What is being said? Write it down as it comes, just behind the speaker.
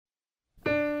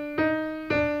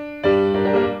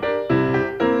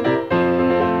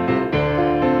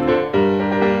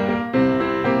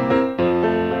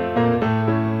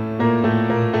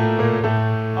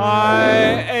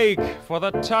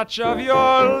the touch of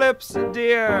your lips,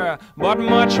 dear, but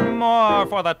much more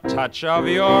for the touch of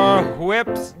your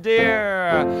whips,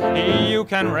 dear. You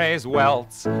can raise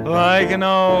welts like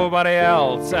nobody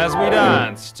else as we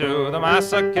dance to the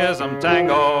masochism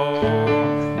tango.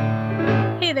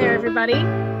 Hey there, everybody.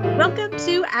 Welcome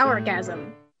to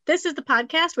Hourgasm. This is the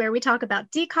podcast where we talk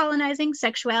about decolonizing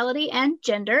sexuality and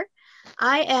gender.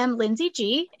 I am Lynsey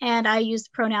G, and I use the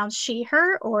pronouns she,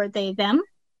 her, or they, them.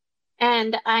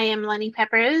 And I am Lenny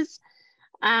Peppers.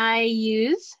 I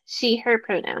use she, her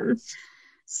pronouns.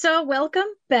 So welcome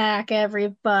back,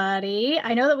 everybody.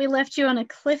 I know that we left you on a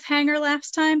cliffhanger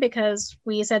last time because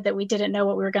we said that we didn't know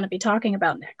what we were going to be talking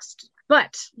about next.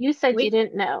 But you said you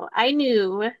didn't know. I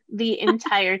knew the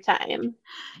entire time.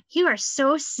 You are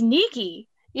so sneaky.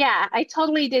 Yeah, I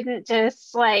totally didn't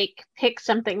just pick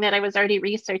something that I was already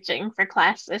researching for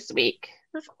class this week.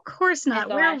 Of course not.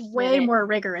 We're way more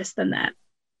rigorous than that.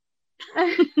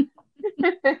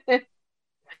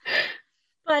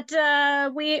 But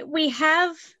we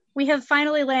have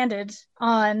finally landed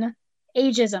on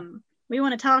ageism. We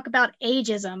want to talk about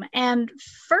ageism. And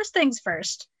first things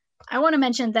first, I want to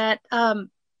mention that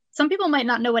some people might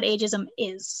not know what ageism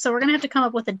is. So we're going to have to come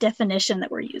up with a definition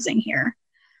that we're using here.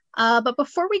 But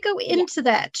before we go into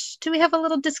that, do we have a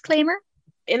little disclaimer?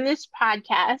 In this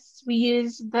podcast, we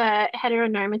use the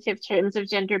heteronormative terms of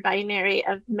gender binary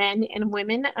of men and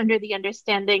women under the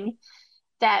understanding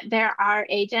that there are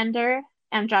agender,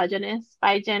 androgynous,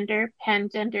 bigender,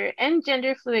 pangender, and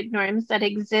gender fluid norms that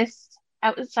exist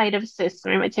outside of cis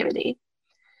normativity.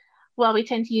 While we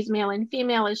tend to use male and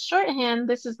female as shorthand,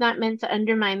 this is not meant to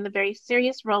undermine the very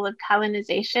serious role of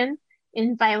colonization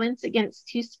in violence against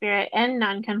two-spirit and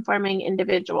non-conforming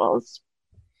individuals.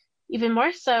 Even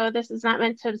more so, this is not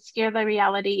meant to obscure the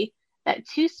reality that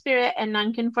two-spirit and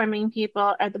non-conforming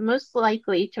people are the most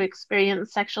likely to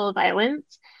experience sexual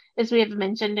violence, as we have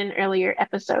mentioned in earlier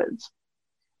episodes.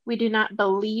 We do not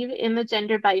believe in the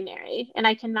gender binary, and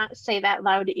I cannot say that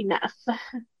loud enough.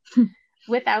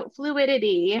 Without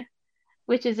fluidity,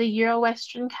 which is a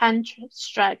Euro-Western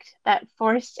construct that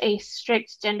forced a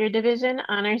strict gender division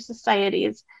on our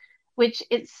societies, which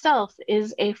itself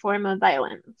is a form of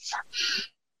violence.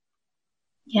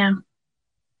 Yeah.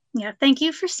 Thank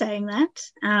you for saying that.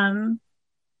 I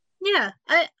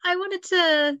want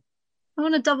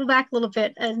to double back a little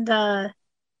bit and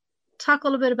talk a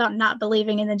little bit about not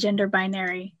believing in the gender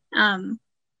binary. I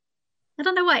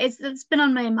don't know why it's been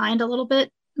on my mind a little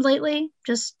bit lately,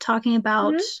 just talking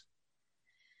about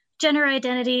gender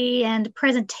identity and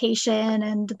presentation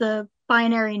and the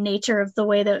binary nature of the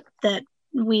way that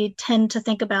we tend to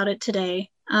think about it today.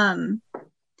 And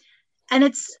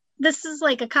this is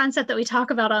like a concept that we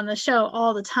talk about on the show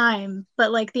all the time,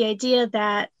 but like the idea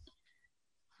that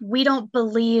we don't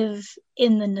believe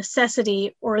in the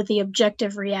necessity or the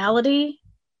objective reality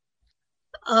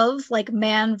of like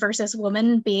man versus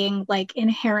woman being like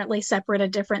inherently separate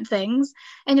and different things.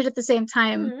 And yet at the same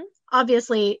time,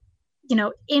 obviously, you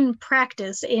know, in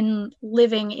practice, in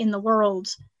living in the world,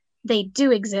 they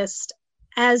do exist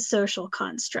as social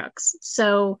constructs.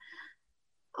 So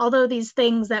although these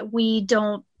things that we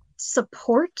don't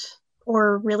support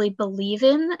or really believe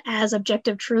in as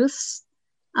objective truths,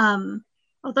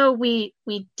 although we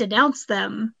denounce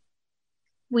them,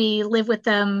 we live with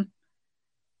them,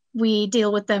 we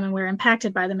deal with them, and we're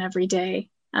impacted by them every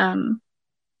day. And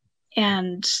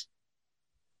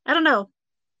I don't know,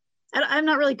 I'm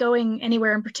not really going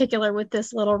anywhere in particular with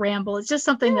this little ramble. It's just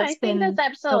something that's been... I think that's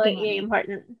absolutely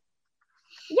important.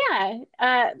 Yeah.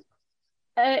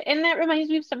 And that reminds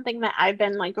me of something that I've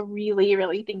been like really,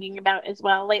 really thinking about as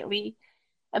well lately,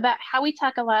 about how we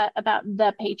talk a lot about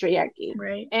the patriarchy.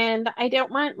 Right. And I don't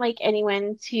want like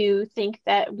anyone to think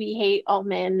that we hate all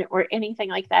men or anything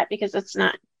like that, because it's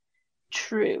not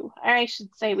true. Or I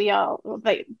should say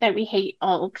that we hate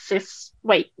all cis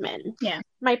white men. Yeah.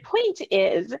 My point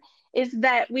is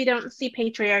that we don't see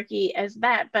patriarchy as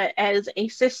that, but as a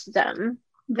system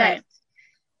that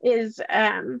is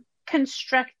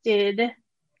constructed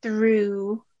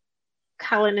through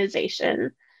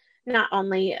colonization, not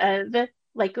only of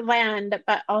like land,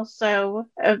 but also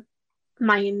of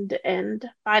mind and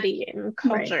body and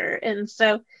culture. Right. And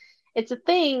so it's a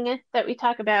thing that we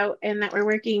talk about and that we're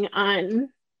working on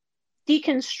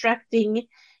deconstructing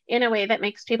in a way that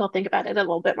makes people think about it a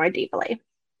little bit more deeply.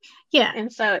 Yeah.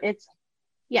 And so it's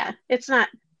not.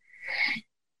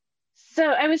 So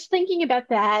I was thinking about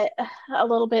that a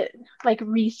little bit like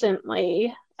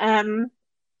recently.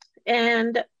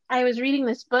 And I was reading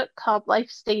this book called Life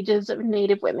Stages of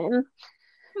Native Women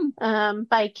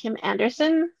by Kim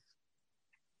Anderson.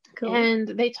 Cool. And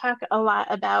they talk a lot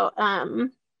about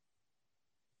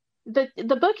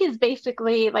the book is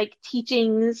basically like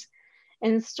teachings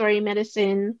and story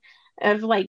medicine of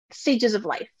like stages of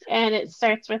life. And it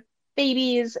starts with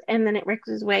babies and then it works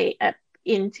its way up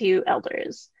into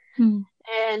elders. And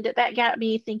that got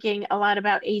me thinking a lot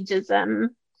about ageism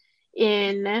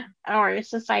in our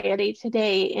society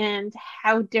today and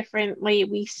how differently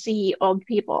we see old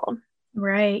people.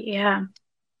 Right. Yeah.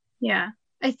 Yeah.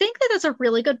 I think that that's a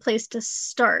really good place to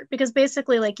start because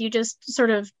basically, like, you just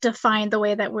sort of defined the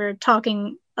way that we're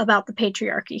talking about the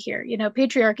patriarchy here. You know,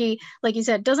 patriarchy, like you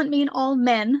said, doesn't mean all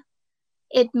men.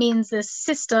 It means this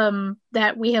system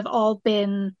that we have all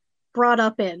been brought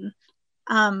up in,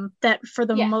 that for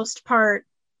the most part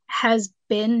has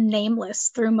been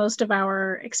nameless through most of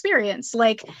our experience.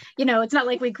 Like, you know, it's not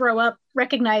like we grow up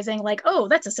recognizing like, oh,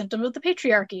 that's a symptom of the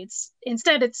patriarchy.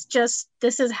 Instead it's just,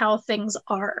 this is how things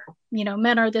are. You know,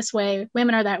 men are this way,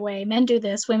 women are that way, men do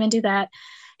this, women do that.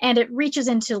 And it reaches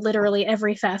into literally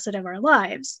every facet of our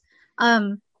lives.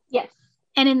 Yes.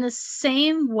 And in the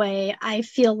same way, I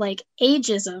feel like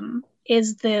ageism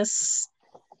is this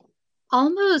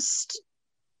almost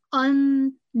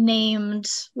unnamed,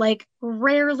 like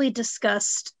rarely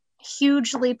discussed,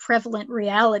 hugely prevalent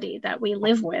reality that we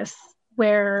live with,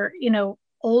 where, you know,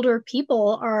 older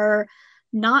people are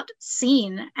not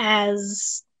seen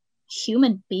as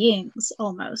human beings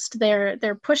almost.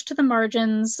 They're pushed to the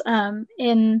margins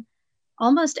in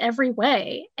almost every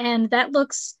way. And that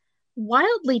looks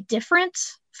wildly different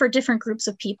for different groups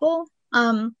of people.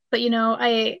 But, you know,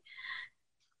 I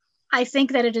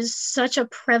think that it is such a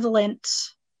prevalent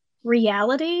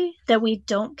reality that we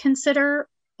don't consider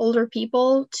older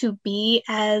people to be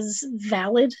as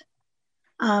valid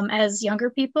as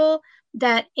younger people,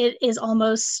 that it is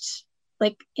almost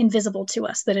like invisible to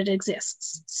us that it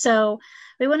exists. So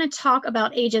we want to talk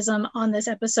about ageism on this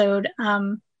episode,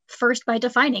 first by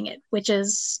defining it, which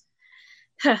is,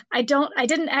 I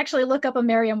didn't actually look up a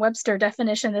Merriam-Webster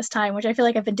definition this time, which I feel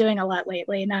like I've been doing a lot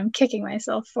lately, and I'm kicking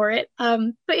myself for it.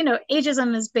 But, you know,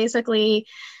 ageism is basically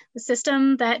the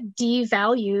system that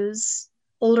devalues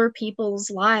older people's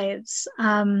lives,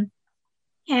 and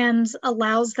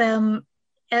allows them,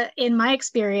 in my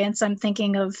experience, I'm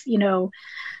thinking of, you know,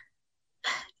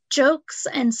 jokes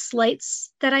and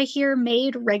slights that I hear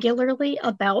made regularly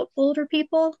about older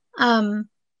people,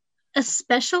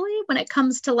 especially when it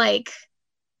comes to like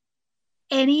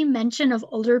any mention of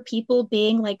older people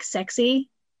being like sexy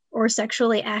or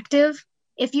sexually active.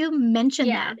 If you mention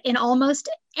that in almost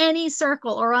any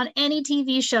circle or on any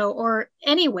TV show or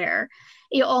anywhere,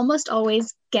 you almost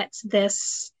always gets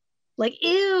this like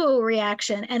ew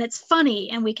reaction, and it's funny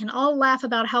and we can all laugh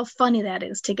about how funny that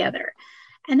is together.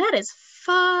 And that is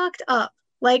fucked up.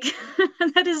 Like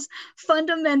that is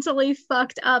fundamentally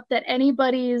fucked up that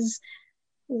anybody's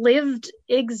lived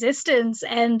existence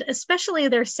and especially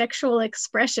their sexual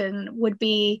expression would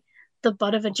be the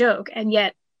butt of a joke. And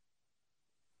yet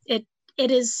it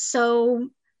is so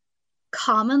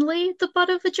commonly the butt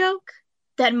of a joke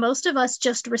that most of us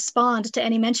just respond to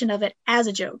any mention of it as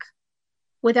a joke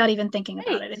without even thinking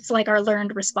about it. It's like our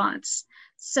learned response.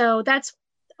 So that's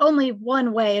only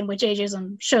one way in which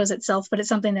ageism shows itself, but it's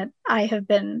something that I have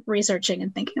been researching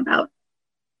and thinking about.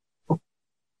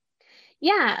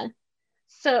 Yeah.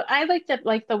 So I looked up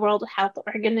like the World Health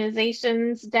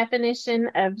Organization's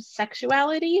definition of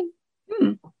sexuality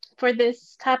for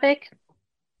this topic.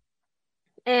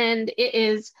 And it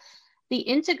is the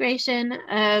integration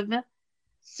of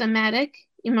somatic,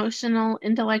 emotional,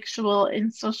 intellectual,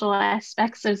 and social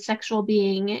aspects of sexual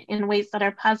being in ways that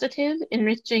are positive,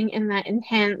 enriching, and that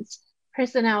enhance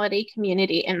personality,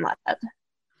 community, and love.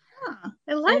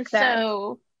 I like that.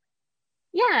 So,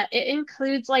 yeah, it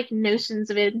includes like notions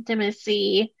of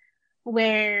intimacy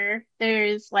where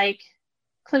there's like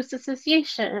close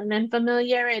association and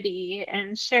familiarity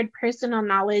and shared personal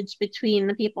knowledge between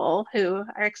the people who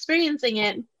are experiencing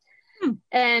it.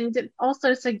 And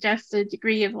also suggests a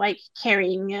degree of like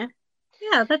caring.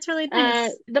 Yeah, that's really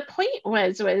nice. The point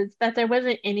was that there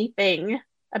wasn't anything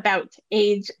about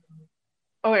age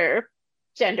or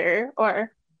gender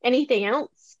or anything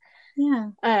else.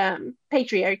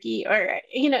 Patriarchy or,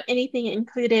 you know, anything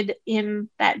included in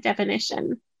that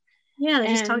definition. Yeah, they're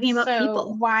just talking about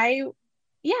people.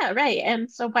 Yeah, right. And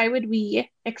so why would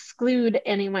we exclude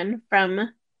anyone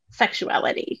from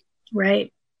sexuality?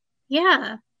 Right.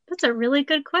 Yeah, that's a really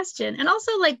good question. And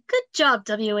also, like, good job,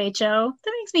 WHO. That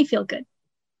makes me feel good.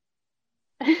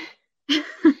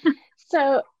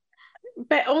 So,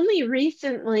 but only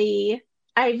recently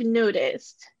I've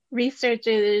noticed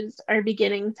researchers are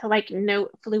beginning to like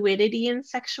note fluidity in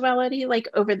sexuality, like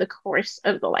over the course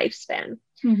of the lifespan.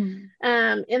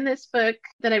 In this book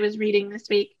that I was reading this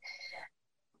week,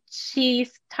 she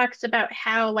talks about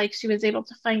how like she was able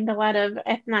to find a lot of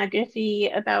ethnography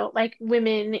about like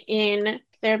women in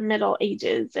their middle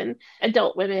ages and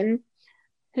adult women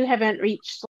who haven't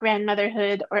reached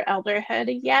grandmotherhood or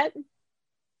elderhood yet.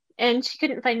 And she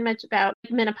couldn't find much about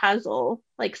menopausal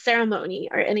like ceremony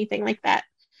or anything like that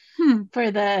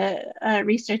for the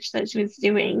research that she was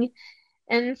doing.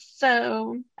 And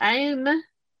so I'm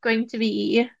going to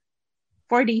be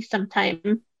 40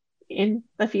 sometime in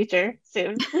the future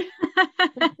soon.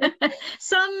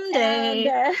 Someday.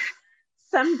 And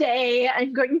someday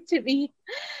I'm going to be,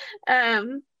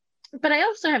 but I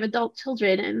also have adult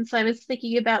children. And so I was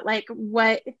thinking about like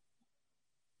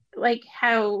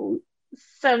how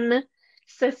some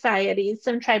societies,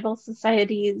 some tribal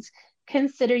societies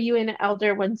consider you an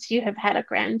elder once you have had a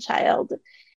grandchild.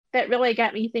 That really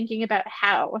got me thinking about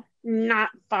how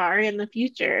not far in the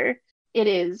future it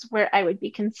is where I would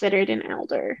be considered an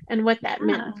elder and what that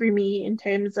meant for me in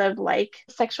terms of like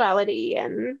sexuality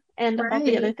and all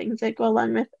the other things that go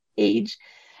along with age.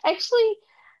 I actually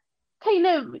kind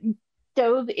of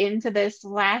dove into this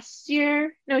 2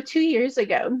 years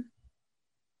ago.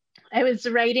 I was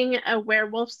writing a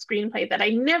werewolf screenplay that I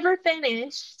never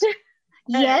finished.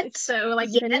 Yet. So like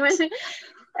anyone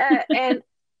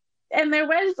and there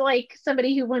was like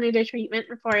somebody who wanted a treatment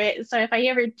for it. So if I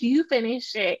ever do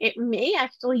finish it, it may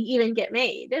actually even get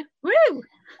made. Woo!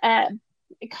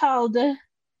 Called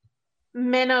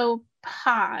Menopause,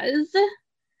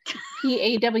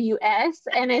 PAWS,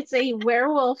 and it's a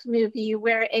werewolf movie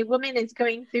where a woman is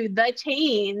going through the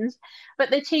change, but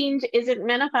the change isn't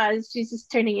menopause, she's just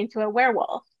turning into a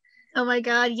werewolf. Oh my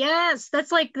God, yes. That's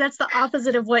the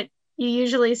opposite of what you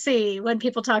usually see when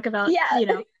people talk about,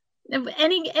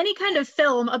 any kind of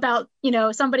film about,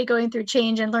 somebody going through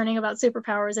change and learning about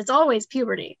superpowers. It's always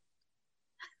puberty.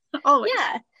 Always.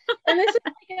 Yeah. And this is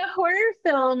like a horror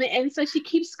film, and so she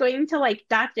keeps going to like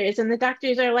doctors, and the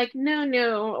doctors are like,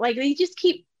 no, like they just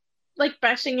keep like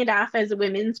brushing it off as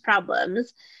women's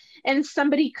problems. And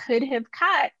somebody could have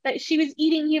caught that she was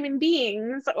eating human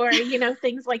beings or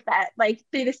things like that. Like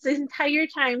this entire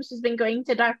time she's been going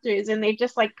to doctors, and they've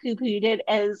just like poo-pooed it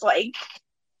as like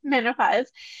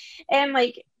menopause. And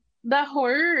like the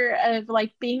horror of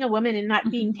like being a woman and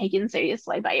not being taken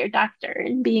seriously by your doctor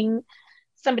and being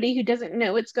somebody who doesn't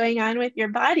know what's going on with your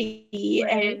body,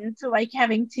 and like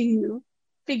having to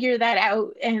figure that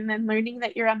out and then learning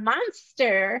that you're a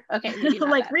monster. Okay, maybe not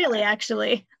like really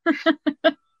actually.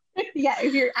 Yeah,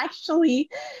 if you're actually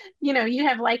you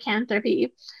have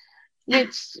lycanthropy,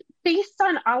 which based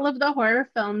on all of the horror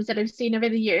films that I've seen over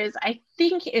the years, I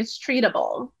think is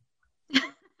treatable.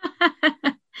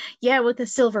 Yeah, with a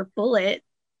silver bullet.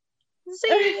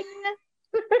 Zing.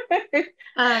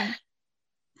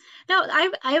 No,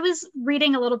 I was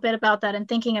reading a little bit about that and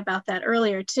thinking about that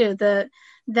earlier too.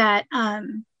 That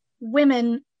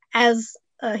women, as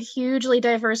a hugely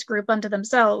diverse group unto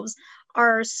themselves,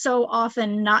 are so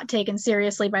often not taken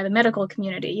seriously by the medical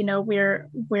community.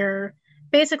 We're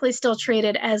basically still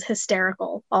treated as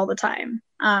hysterical all the time.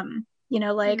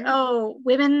 Oh,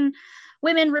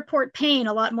 women report pain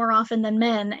a lot more often than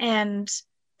men, and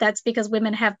that's because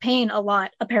women have pain a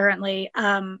lot, apparently.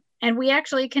 And we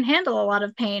actually can handle a lot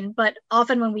of pain, but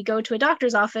often when we go to a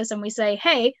doctor's office and we say,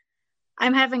 hey,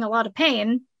 I'm having a lot of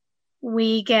pain,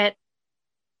 we get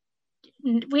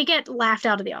laughed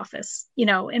out of the office,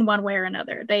 in one way or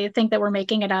another. They think that we're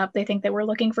making it up. They think that we're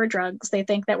looking for drugs. They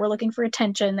think that we're looking for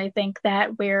attention. They think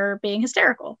that we're being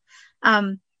hysterical.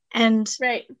 And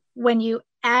when you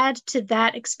add to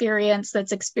that experience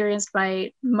that's experienced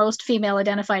by most female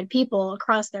identified people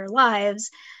across their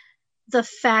lives, the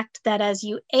fact that as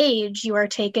you age, you are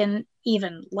taken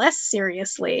even less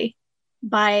seriously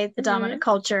by the dominant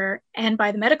culture and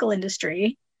by the medical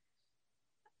industry,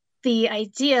 the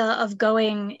idea of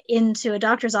going into a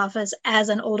doctor's office as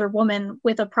an older woman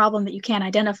with a problem that you can't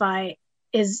identify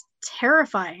is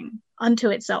terrifying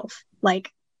unto itself.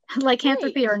 Like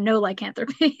lycanthropy or no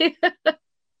lycanthropy.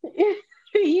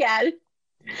 Yeah.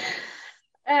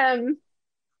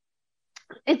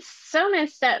 It's so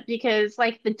messed up because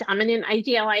like the dominant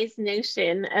idealized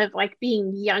notion of like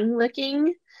being young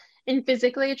looking and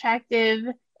physically attractive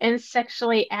and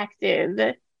sexually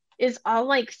active is all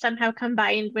like somehow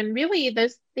combined when really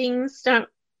those things don't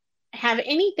have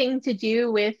anything to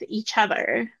do with each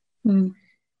other. And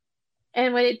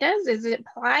what it does is it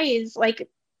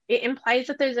implies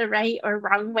that there's a right or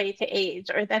wrong way to age,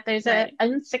 or that there's an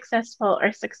unsuccessful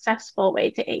or successful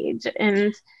way to age.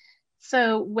 And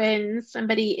so when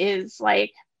somebody is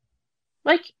like,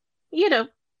 they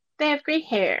have gray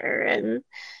hair and,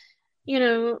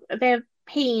 they have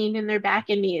pain in their back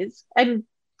and knees, I'm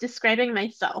describing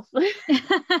myself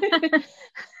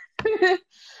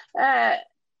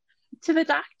to the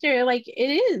doctor, like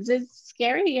it's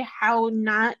scary how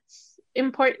not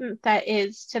important that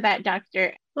is to that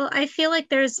doctor. Well, I feel like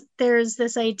there's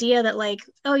this idea that like,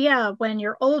 oh yeah, when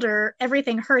you're older,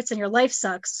 everything hurts and your life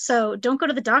sucks. So don't go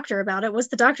to the doctor about it. What's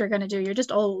the doctor going to do? You're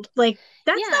just old. Like,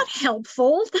 that's not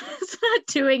helpful. That's not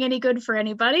doing any good for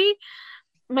anybody.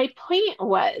 My point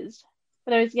was,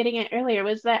 what I was getting at earlier,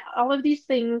 was that all of these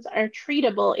things are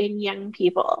treatable in young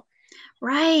people.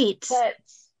 Right. But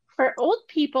for old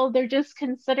people, they're just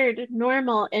considered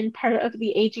normal and part of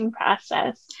the aging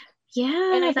process.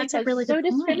 Yeah, and I that's think a really so good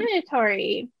point.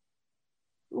 Discriminatory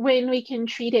when we can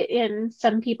treat it in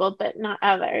some people but not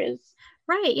others.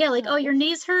 Right. Yeah. Like, oh, your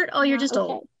knees hurt. Oh, you're just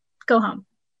old. Go home.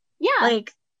 Yeah.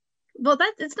 Like, well,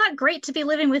 it's not great to be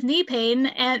living with knee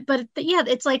pain, but yeah,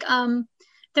 it's like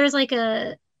there's like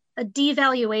a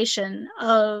devaluation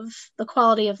of the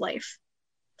quality of life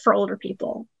for older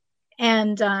people,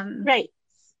 and right.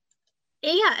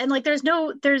 Yeah, and like there's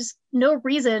no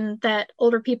reason that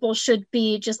older people should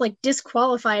be just like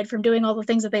disqualified from doing all the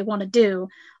things that they want to do,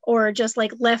 or just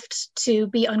like left to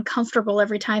be uncomfortable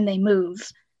every time they move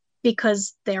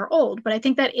because they're old. But I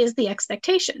think that is the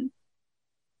expectation.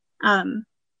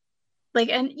 Like,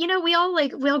 and we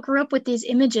all grew up with these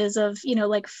images of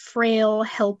like frail,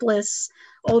 helpless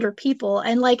older people,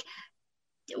 and like,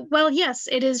 well, yes,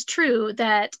 it is true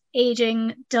that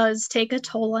aging does take a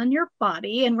toll on your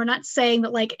body. And we're not saying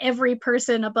that like every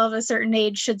person above a certain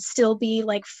age should still be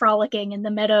like frolicking in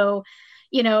the meadow,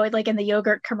 like in the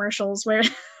yogurt commercials where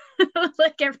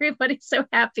like everybody's so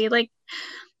happy. Like,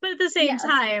 but at the same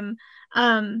time,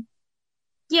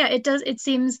 yeah, it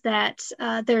seems that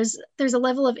there's a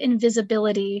level of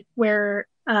invisibility where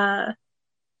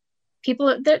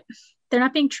people, they're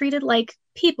not being treated like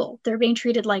people. They're being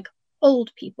treated like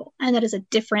old people, and that is a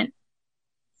different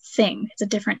thing. It's a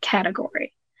different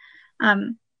category.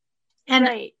 And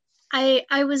right.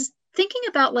 I was thinking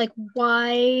about like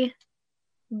why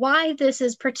this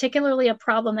is particularly a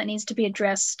problem that needs to be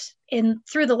addressed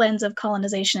through the lens of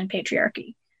colonization and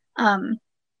patriarchy.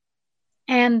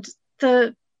 And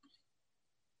there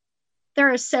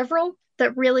are several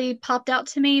that really popped out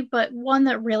to me, but one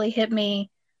that really hit me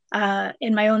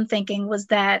in my own thinking was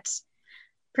that,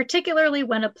 particularly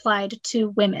when applied to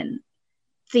women,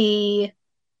 the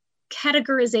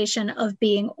categorization of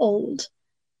being old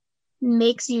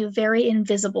makes you very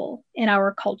invisible in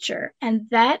our culture. And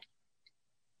that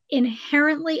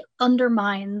inherently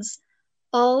undermines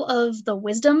all of the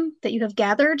wisdom that you have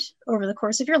gathered over the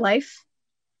course of your life.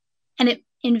 And it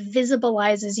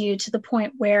invisibilizes you to the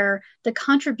point where the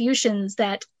contributions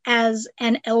that as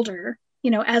an elder,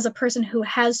 as a person who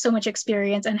has so much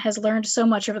experience and has learned so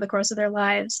much over the course of their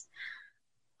lives,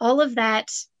 all of that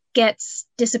gets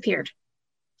disappeared.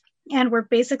 And we're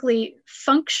basically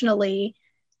functionally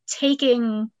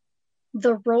taking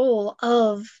the role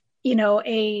of,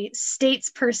 a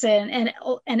statesperson and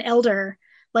an elder,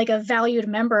 like a valued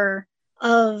member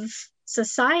of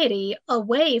society,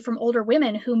 away from older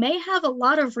women who may have a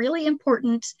lot of really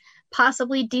important,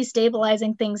 possibly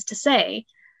destabilizing things to say.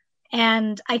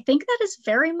 And I think that is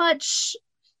very much,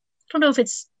 I don't know if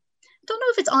it's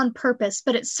on purpose,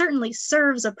 but it certainly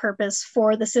serves a purpose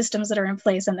for the systems that are in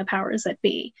place and the powers that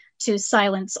be to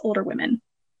silence older women.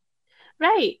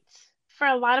 Right. For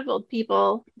a lot of old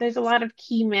people, there's a lot of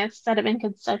key myths that have been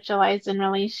conceptualized in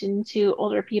relation to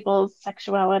older people's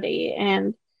sexuality.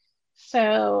 And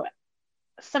so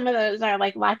some of those are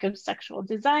like lack of sexual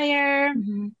desire.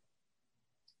 Mm-hmm.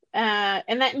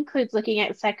 And that includes looking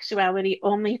at sexuality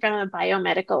only from a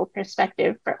biomedical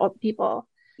perspective for old people.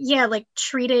 Yeah, like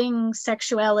treating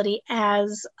sexuality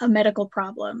as a medical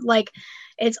problem. Like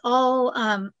it's all,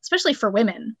 especially for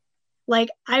women. Like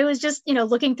I was just,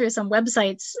 looking through some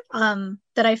websites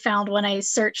that I found when I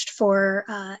searched for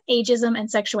ageism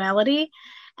and sexuality.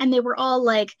 And they were all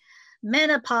like,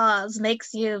 menopause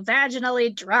makes you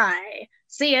vaginally dry.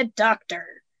 See a doctor.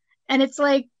 And it's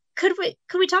like, could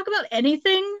we talk about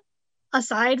anything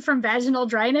aside from vaginal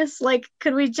dryness? Like,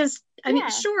 could we just, I mean,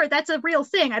 sure, that's a real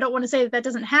thing. I don't want to say that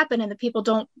doesn't happen and that people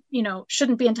don't,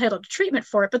 shouldn't be entitled to treatment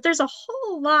for it, but there's a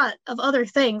whole lot of other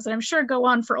things that I'm sure go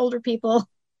on for older people,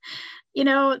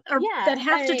 that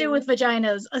have to do with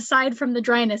vaginas aside from the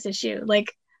dryness issue.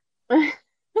 Like,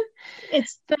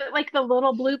 it's the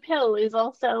little blue pill is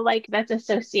also like that's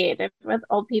associated with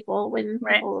old people when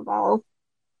people of all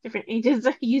different ages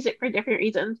use it for different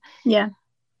reasons. Yeah.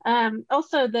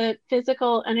 Also the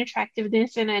physical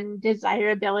unattractiveness and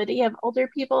undesirability of older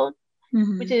people,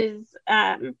 mm-hmm. which is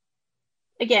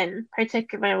again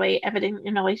particularly evident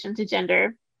in relation to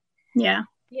gender. Yeah.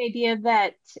 The idea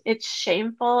that it's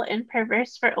shameful and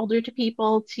perverse for older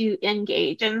people to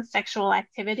engage in sexual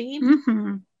activity,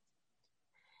 Mm-hmm.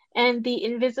 and the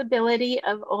invisibility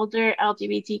of older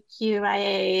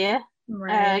LGBTQIA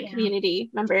Right. Yeah. community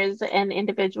members and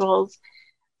individuals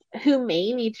who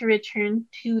may need to return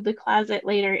to the closet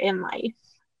later in life.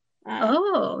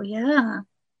 Oh, yeah.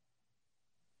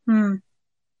 Hmm.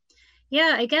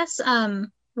 Yeah, I guess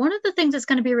one of the things that's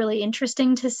going to be really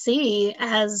interesting to see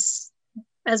as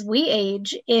we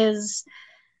age is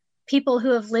people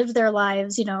who have lived their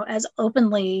lives, as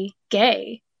openly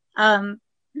gay, Mhm.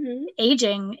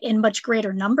 aging in much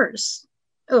greater numbers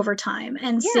over time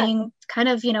and Yeah, seeing kind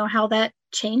of, how that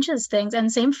changes things.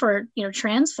 And same for,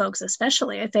 trans folks,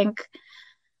 especially. I think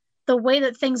the way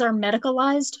that things are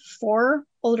medicalized for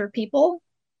older people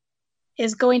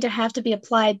is going to have to be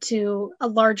applied to a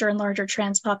larger and larger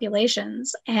trans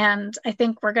populations. And I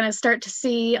think we're going to start to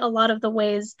see a lot of the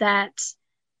ways that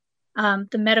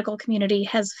the medical community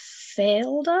has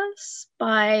failed us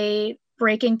by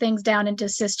breaking things down into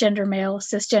cisgender male,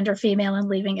 cisgender female, and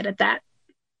leaving it at that.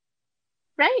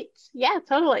 right. Yeah,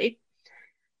 totally.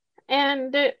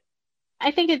 And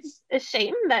I think it's a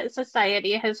shame that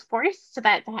society has forced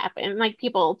that to happen, like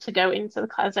people to go into the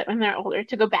closet when they're older,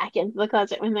 to go back into the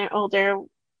closet when they're older.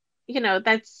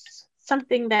 That's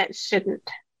something that shouldn't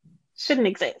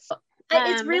exist.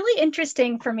 It's really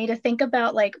interesting for me to think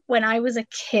about, like, when I was a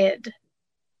kid,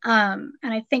 and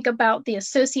I think about the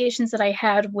associations that I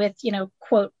had with,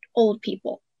 quote, old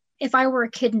people. If I were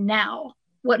a kid now,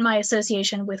 what my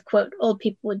association with, quote, old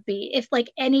people would be, if like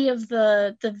any of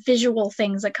the visual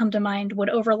things that come to mind would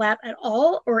overlap at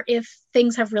all, or if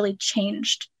things have really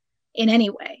changed in any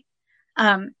way.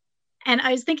 And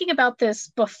I was thinking about this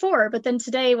before, but then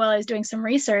today, while I was doing some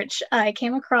research, I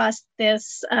came across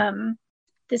this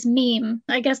meme,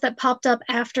 I guess, that popped up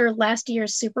after last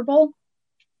year's Super Bowl,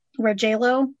 where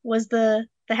J-Lo was the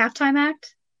halftime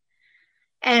act.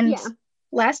 And Yeah.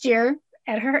 last year,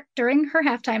 during her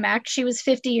halftime act, she was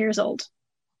 50 years old.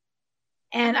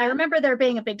 And I remember there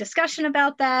being a big discussion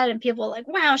about that, and people were like,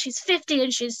 wow, she's 50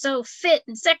 and she's so fit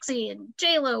and sexy, and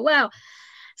J-Lo, wow.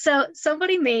 So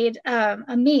somebody made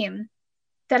a meme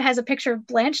that has a picture of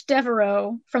Blanche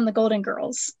Devereaux from the Golden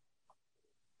Girls.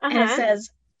 And it says,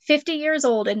 50 years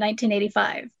old in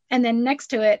 1985. And then next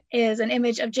to it is an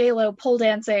image of J-Lo pole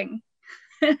dancing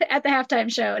at the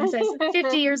halftime show. And it says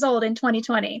 50 years old in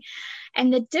 2020.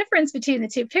 And the difference between the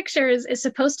two pictures is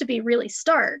supposed to be really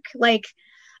stark. Like,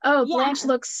 oh, Blanche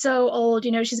looks so old.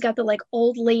 She's got the like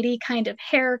old lady kind of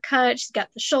haircut. She's got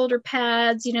the shoulder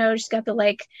pads. She's got the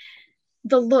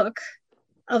look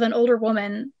of an older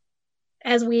woman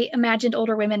as we imagined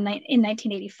older women in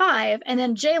 1985. And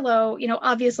then J-Lo,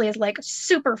 obviously is like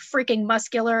super freaking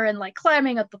muscular and like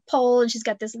climbing up the pole. And she's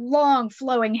got this long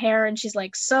flowing hair. And she's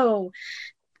like,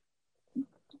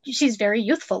 she's very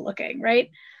youthful looking, right?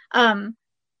 And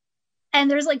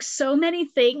there's like so many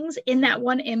things in that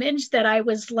one image that I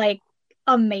was like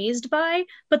amazed by.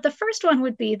 But the first one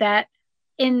would be that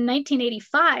in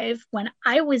 1985, when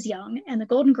I was young and the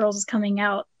Golden Girls was coming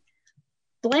out,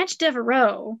 Blanche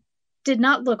Devereaux did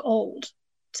not look old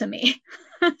to me.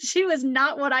 She was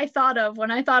not what I thought of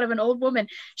when I thought of an old woman.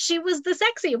 She was the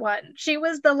sexy one. She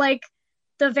was the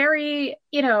very,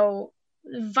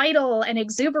 vital and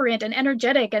exuberant and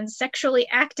energetic and sexually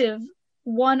active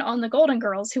one on the Golden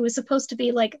Girls, who was supposed to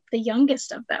be like the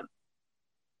youngest of them.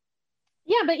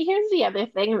 Yeah, but here's the other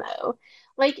thing though.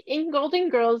 Like in Golden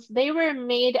Girls, they were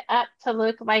made up to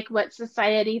look like what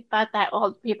society thought that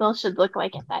old people should look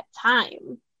like at that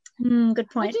time. Good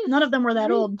point. None of them were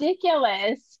that old.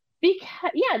 Ridiculous.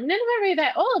 Because none of them are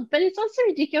that old, but it's also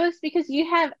ridiculous because you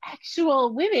have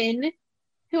actual women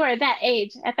who are that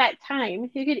age at that time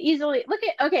who could easily look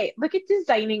at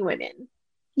designing women.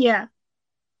 Yeah.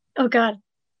 Oh God,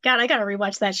 I gotta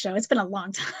rewatch that show. It's been a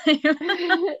long time.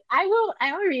 I will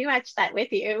rewatch that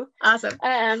with you. Awesome.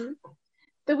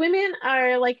 The women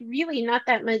are like really not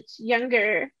that much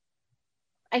younger.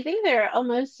 I think they're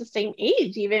almost the same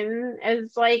age even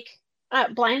as like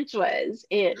Blanche was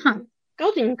in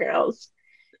Golden Girls.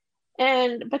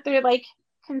 But they're like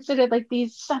considered like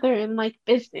these Southern like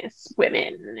business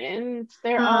women, and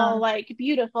they're all like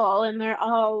beautiful, and they're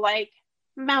all like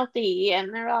mouthy,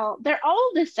 and they're all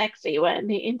the sexy one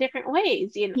in different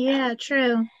ways, Yeah,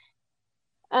 true.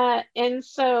 And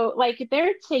so like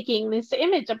they're taking this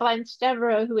image of Blanche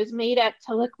Devereaux, who is made up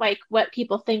to look like what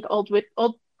people think old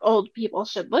people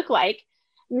should look like,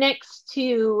 next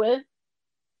to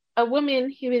a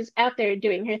woman who is out there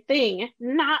doing her thing,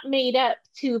 not made up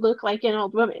to look like an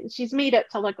old woman. She's made up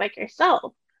to look like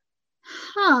herself.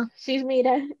 She's made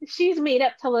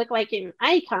up to look like an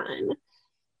icon.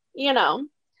 you know?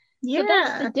 So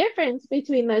that's the Yeah, difference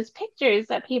between those pictures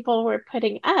that people were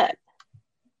putting up.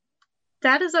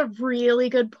 that is a really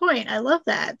good point. I love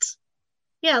that.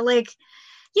 Yeah, like,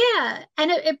 yeah.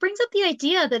 And it brings up the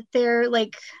idea that they're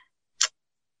like,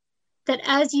 that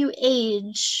as you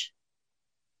age,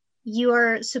 you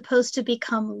are supposed to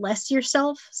become less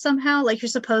yourself somehow. Like you're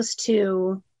supposed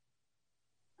to,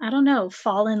 I don't know,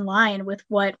 fall in line with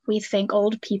what we think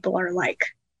old people are like.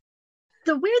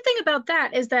 The weird thing about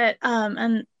that is that,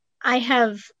 and I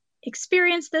have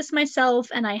experienced this myself,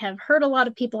 and I have heard a lot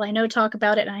of people I know talk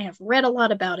about it, and I have read a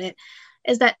lot about it,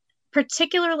 is that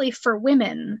particularly for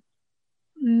women,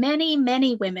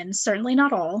 many women, certainly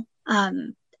not all,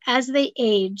 as they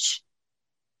age,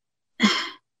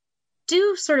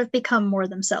 do sort of become more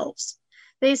themselves.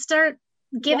 They start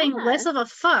giving Yeah. less of a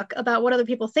fuck about what other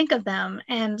people think of them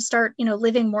and start,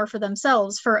 living more for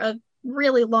themselves for a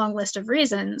really long list of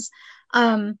reasons.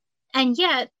 And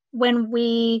yet, when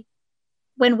we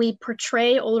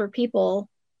portray older people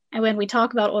and when we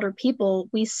talk about older people,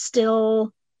 we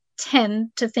still tend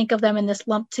to think of them in this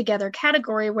lumped together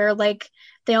category where like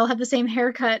they all have the same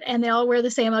haircut and they all wear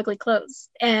the same ugly clothes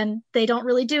and they don't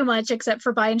really do much except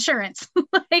for buy insurance.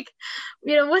 Like,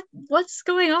 what's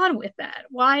going on with that?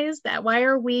 Why is that? Why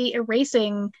are we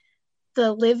erasing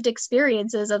the lived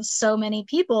experiences of so many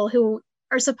people who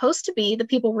are supposed to be the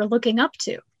people we're looking up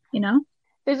to, you know?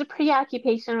 There's a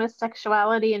preoccupation with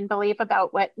sexuality and belief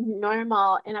about what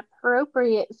normal and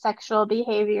appropriate sexual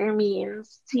behavior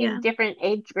means to Yeah. different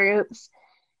age groups.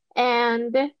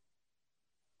 And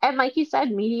like you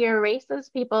said, media erases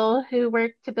people who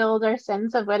work to build our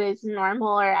sense of what is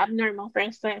normal or abnormal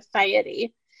for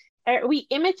society. Or we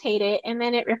imitate it and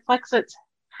then it reflects what's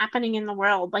happening in the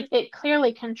world. Like it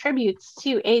clearly contributes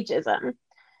to ageism.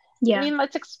 Yeah. I mean,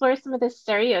 let's explore some of the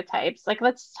stereotypes. Like,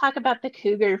 let's talk about the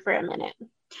cougar for a minute.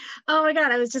 Oh my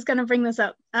God, I was just going to bring this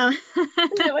up.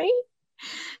 Really?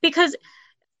 Because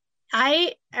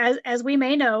as we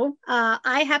may know,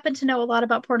 I happen to know a lot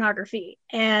about pornography,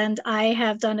 and I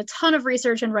have done a ton of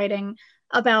research and writing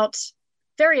about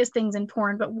various things in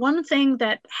porn. But one thing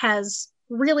that has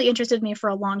really interested me for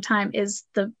a long time is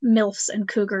the MILFs and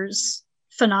cougars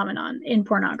phenomenon in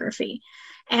pornography.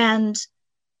 And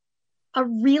a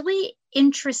really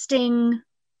interesting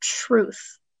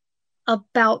truth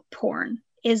about porn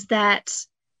is that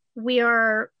we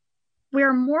are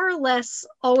more or less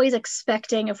always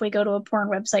expecting, if we go to a porn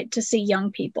website, to see young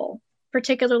people,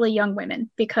 particularly young women,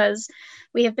 because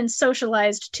we have been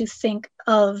socialized to think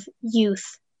of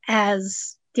youth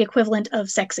as the equivalent of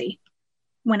sexy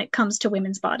when it comes to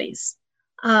women's bodies,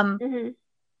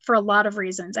 for a lot of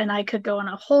reasons. And I could go on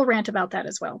a whole rant about that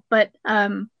as well. But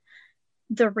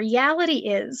the reality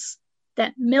is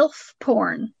that MILF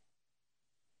porn,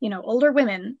 older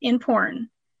women in porn,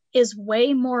 is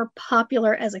way more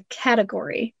popular as a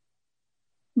category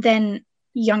than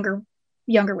younger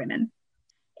women.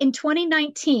 In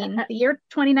 2019, the year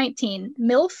 2019,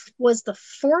 MILF was the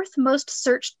fourth most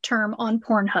searched term on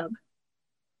Pornhub.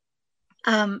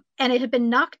 And it had been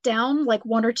knocked down like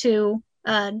one or two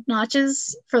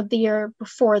notches for the year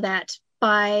before that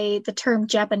by the term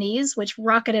Japanese, which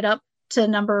rocketed up to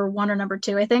number 1 or number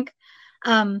 2, I think.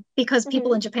 Because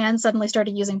people in Japan suddenly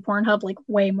started using Pornhub like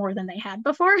way more than they had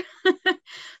before.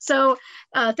 So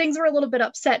things were a little bit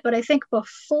upset, but I think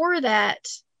before that,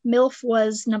 MILF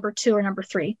was number 2 or number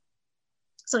 3.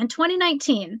 So in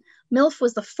 2019, MILF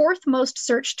was the fourth most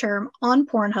searched term on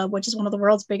Pornhub, which is one of the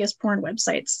world's biggest porn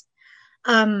websites.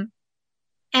 And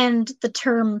the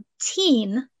term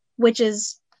teen, which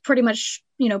is pretty much,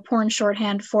 porn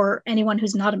shorthand for anyone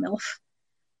who's not a MILF,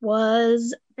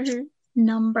 was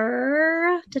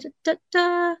number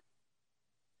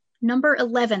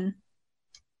 11.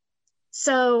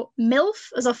 So MILF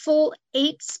is a full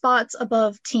 8 spots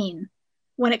above teen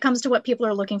when it comes to what people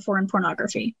are looking for in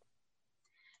pornography.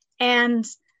 And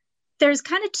there's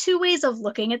kind of 2 ways of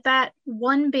looking at that.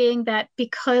 One being that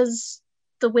because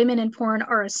the women in porn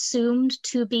are assumed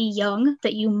to be young,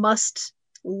 that you must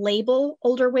label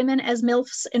older women as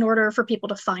MILFs in order for people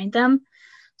to find them.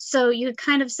 So you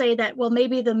kind of say that, well,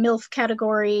 maybe the MILF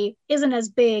category isn't as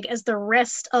big as the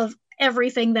rest of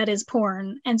everything that is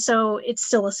porn, and so it's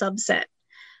still a subset.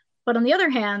 But on the other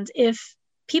hand, if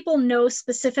people know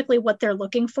specifically what they're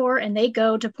looking for and they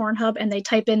go to Pornhub and they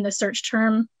type in the search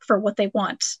term for what they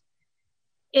want,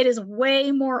 it is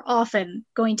way more often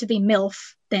going to be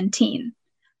MILF than teen.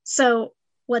 So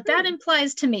what that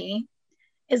implies to me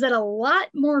is that a lot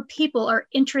more people are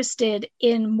interested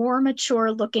in more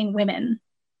mature looking women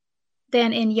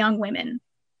than in young women.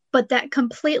 But that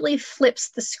completely flips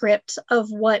the script of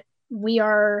what we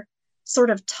are sort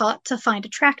of taught to find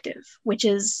attractive, which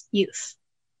is youth,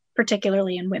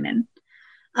 particularly in women.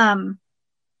 And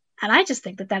I just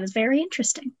think that is very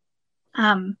interesting.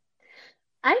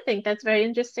 I think that's very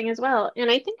interesting as well.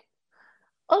 And I think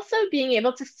also being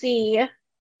able to see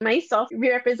myself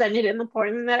represented in the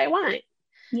porn that I want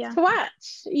to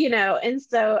watch, and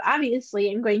so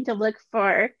obviously I'm going to look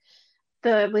for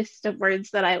the list of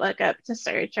words that I look up to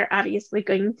search are obviously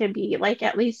going to be like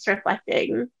at least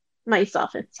reflecting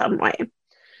myself in some way,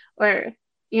 or,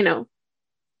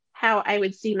 how I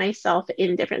would see myself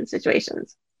in different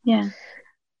situations. Yeah.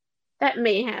 That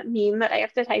may mean that I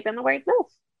have to type in the word MILF.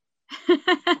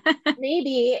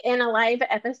 Maybe in a live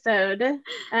episode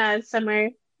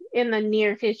somewhere in the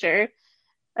near future,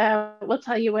 we'll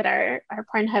tell you what our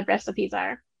Pornhub recipes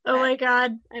are. Oh my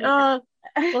God.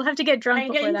 We'll have to get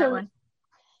drunk before that one.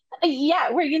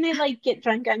 Yeah, we're going to get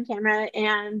drunk on camera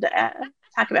and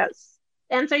talk about,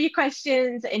 answer your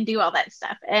questions and do all that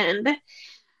stuff. And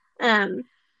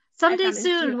someday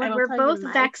soon when we're both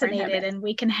vaccinated and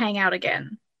we can hang out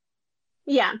again.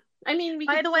 Yeah. I mean,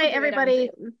 by the way, everybody,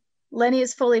 Lenny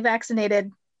is fully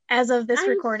vaccinated as of this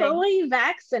recording. Fully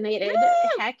vaccinated.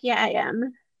 Woo! Heck yeah, I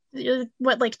am. You're,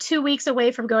 2 weeks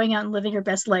away from going out and living your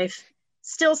best life.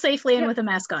 Still safely and with a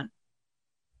mask on.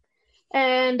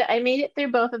 And I made it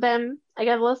through both of them. I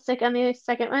got a little sick on the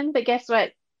second one, but guess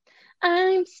what?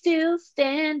 I'm still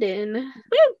standing.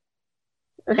 Woo!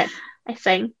 Okay, I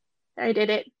sang. I did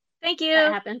it. Thank you.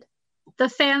 That happened. The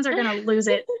fans are going to lose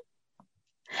it.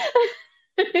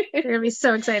 They're going to be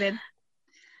so excited.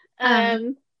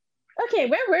 Okay,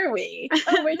 where were we?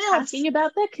 Oh, we're talking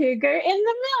about the cougar and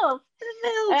the MILF. The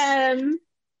MILF.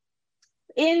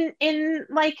 In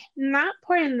not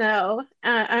porn though,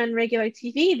 on regular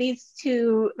TV, these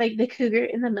two, the cougar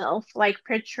and the MILF,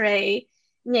 portray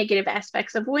negative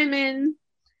aspects of women.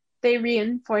 They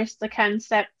reinforce the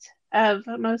concept of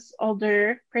most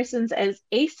older persons as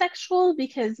asexual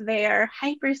because they are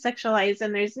hypersexualized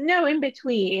and there's no in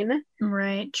between.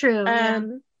 Right, true.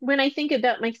 When I think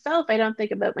about myself, I don't think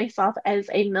about myself as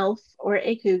a MILF or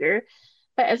a cougar,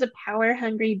 but as a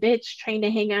power-hungry bitch trying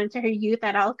to hang on to her youth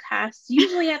at all costs,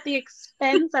 usually at the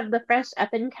expense of the fresh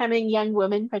up-and-coming young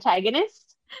woman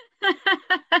protagonist.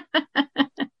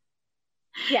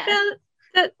 Yeah.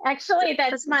 Actually,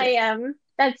 that's my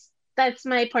that's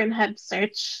my Pornhub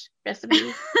search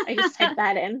recipe. I just typed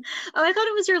that in. Oh, I thought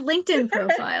it was your LinkedIn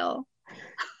profile.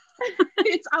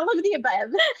 It's all of the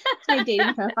above. It's my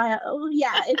dating profile.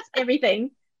 Yeah, it's everything.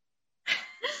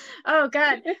 Oh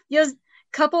God,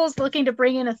 couples looking to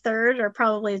bring in a third are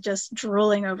probably just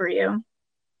drooling over you.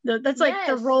 That's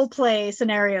the role play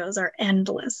scenarios are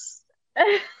endless.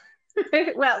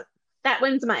 Well, that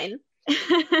one's mine. But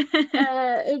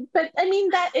I mean,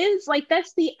 that is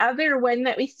that's the other one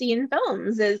that we see in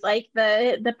films is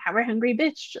the power hungry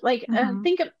bitch.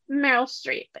 Think of Meryl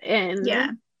Streep in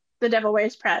The Devil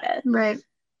Wears Prada. Right.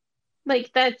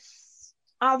 That's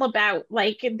all about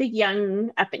the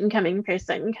young up and coming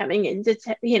person coming into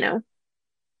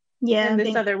and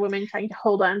this other woman trying to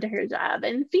hold on to her job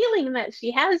and feeling that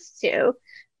she has to.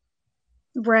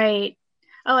 Right.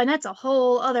 Oh, and that's a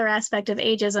whole other aspect of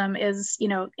ageism is,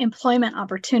 employment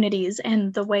opportunities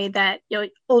and the way that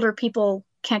older people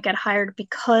can't get hired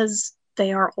because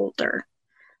they are older.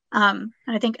 And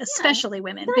I think especially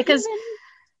women, because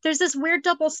there's this weird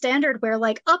double standard where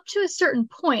up to a certain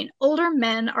point, older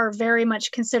men are very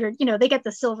much considered, they get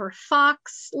the silver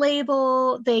fox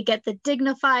label, they get the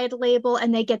dignified label,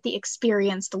 and they get the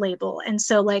experienced label. And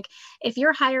so if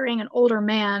you're hiring an older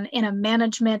man in a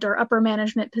management or upper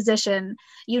management position,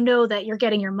 that you're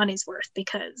getting your money's worth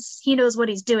because he knows what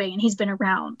he's doing and he's been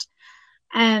around.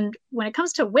 And when it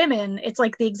comes to women, it's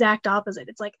the exact opposite.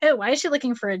 It's oh, why is she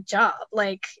looking for a job?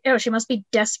 Oh, she must be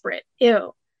desperate.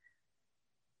 Ew.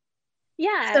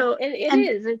 Yeah, so, it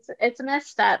is. It's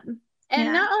messed up.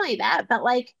 And not only that, but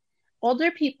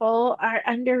older people are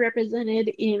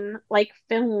underrepresented in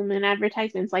film and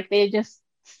advertisements. They just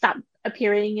stop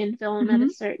appearing in film at a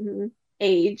certain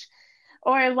age.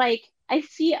 Or I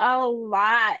see a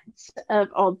lot of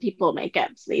old people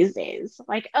makeups these days.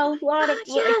 A lot of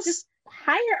just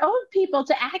hire old people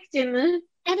to act in the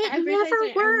and it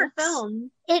never works.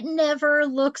 Film. It never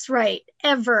looks right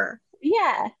ever.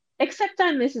 Yeah. Except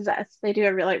on This Is Us. They do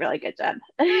a really, really good job.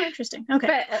 Oh, interesting.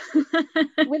 Okay.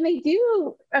 But when they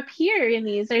do appear in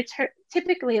these, they're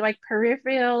typically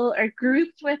peripheral or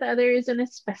grouped with others in a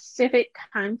specific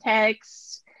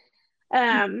context.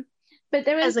 But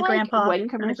there was grandpa, one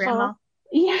commercial.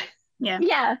 Yeah.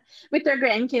 With their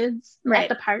grandkids at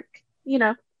the park,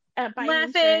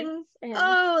 laughing.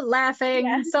 Laughing.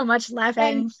 Yeah. So much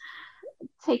laughing.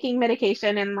 taking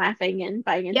medication and laughing and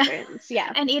buying insurance.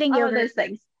 Yeah. And eating all yogurt. of those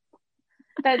things.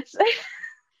 That's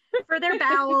for their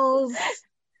bowels.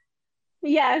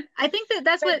 Yeah. I think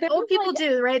that's what old people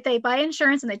do, right? They buy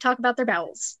insurance and they talk about their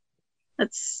bowels.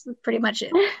 That's pretty much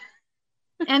it.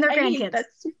 And their grandkids.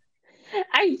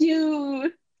 I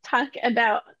do talk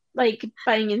about like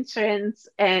buying insurance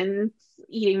and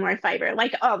eating more fiber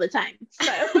like all the time.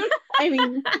 So I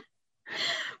mean,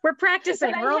 we're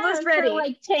practicing. We're almost ready. For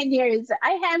like 10 years.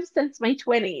 I have since my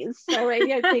 20s. So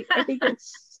I think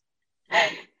it's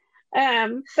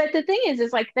but the thing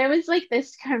is like there was like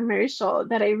this commercial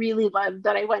that I really loved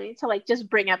that I wanted to like just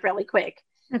bring up really quick.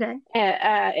 Okay.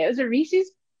 It was a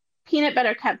Reese's peanut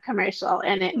butter cup commercial,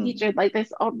 and it featured like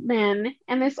this old man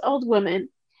and this old woman,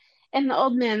 and the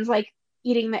old man's like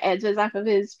eating the edges off of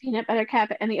his peanut butter cup,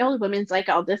 and the old woman's like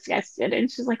all disgusted, and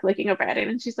she's like looking over at him,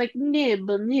 and she's like,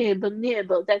 nibble, nibble,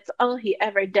 nibble, that's all he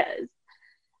ever does.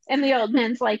 And the old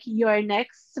man's like, you're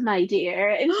next, my dear.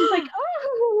 And she's like,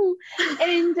 oh.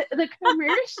 And the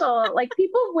commercial, like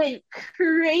people went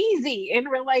crazy and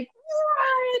were like,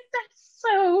 what? That's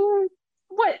so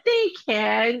what they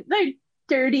can. They're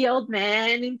dirty old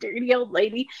man and dirty old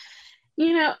lady,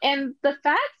 you know. And the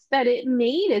fact that it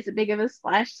made as big of a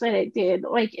splash that it did,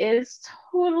 like, is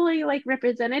totally like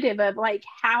representative of like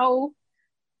how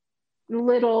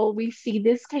little we see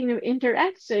this kind of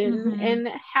interaction and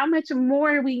how much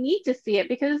more we need to see it,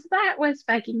 because that was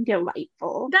fucking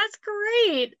delightful. That's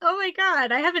great. Oh my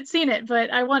god, I haven't seen it, but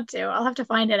I want to. I'll have to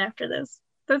find it after this.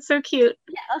 That's so cute.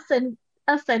 Yeah,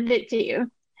 I'll send it to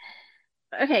you.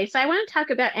 Okay, so I want to talk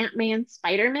about Aunt May and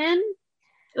Spider-Man.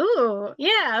 Ooh,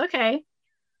 yeah, okay.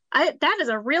 That is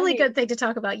a really good thing to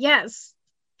talk about. Yes.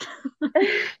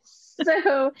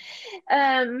 So,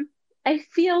 I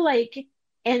feel like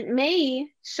Aunt May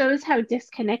shows how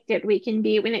disconnected we can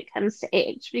be when it comes to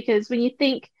age, because when you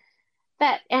think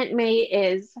that Aunt May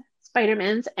is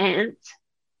Spider-Man's aunt,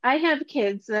 I have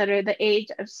kids that are the age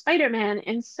of Spider-Man,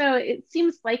 and so it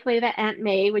seems likely that Aunt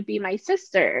May would be my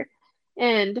sister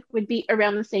and would be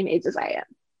around the same age as I am.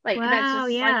 Like,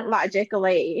 that's just like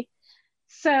logically.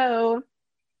 So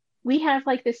we have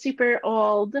like the super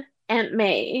old Aunt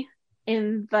May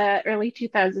in the early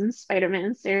 2000s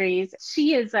Spider-Man series.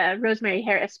 She is Rosemary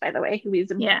Harris, by the way, who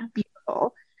is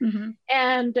beautiful.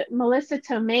 And Melissa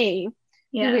Tomei,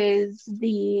 who is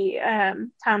the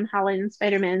Tom Holland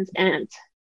Spider-Man's aunt.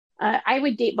 I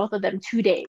would date both of them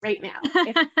today, right now.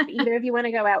 If either of you want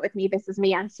to go out with me, this is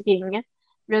me asking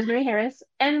Rosemary Harris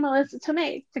and Melissa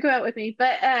Tomei to go out with me.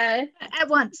 But at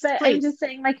once, but please. I'm just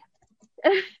saying, like,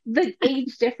 the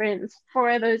age difference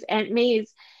for those Aunt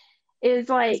Mays is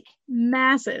like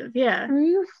massive. Yeah,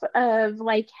 proof of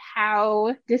like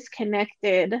how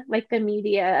disconnected like the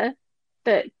media,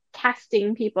 the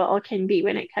casting people can be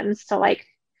when it comes to like,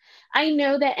 I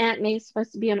know that Aunt May is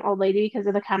supposed to be an old lady because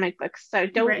of the comic books, so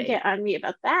don't get on me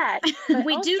about that.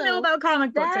 We do know about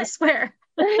comic books, I swear.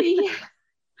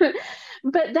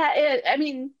 But that is, I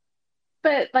mean,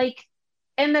 but like,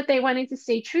 and that they wanted to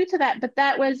stay true to that, but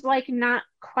that was like not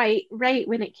quite right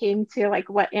when it came to like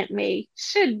what Aunt May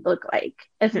should look like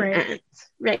as an aunt,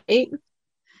 right?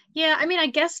 Yeah, I mean, I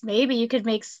guess maybe you could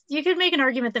make an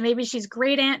argument that maybe she's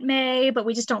great Aunt May, but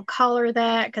we just don't call her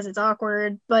that because it's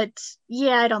awkward. But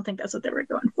yeah, I don't think that's what they were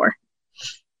going for.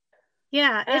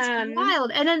 Yeah, it's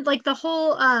wild. And then like the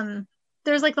whole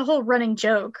there's like the whole running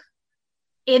joke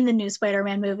in the new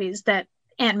Spider-Man movies that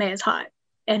Aunt May is hot,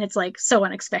 and it's like so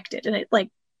unexpected, and it like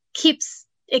keeps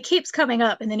coming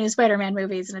up in the new Spider-Man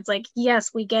movies, and it's like,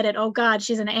 yes, we get it. Oh God,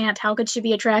 she's an aunt. How could she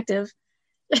be attractive?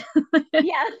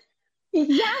 Yeah,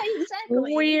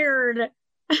 exactly. Weird.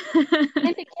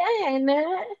 And again,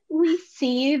 we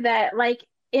see that like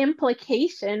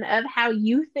implication of how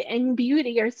youth and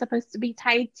beauty are supposed to be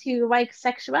tied to like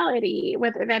sexuality,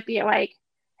 whether that be like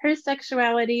her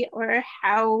sexuality or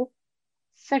how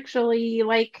sexually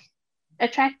like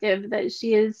attractive that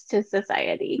she is to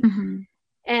society.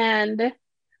 And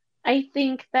I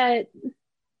think that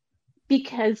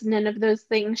because none of those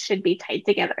things should be tied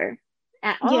together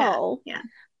at all,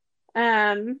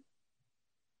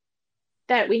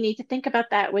 that we need to think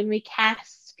about that when we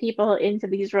cast people into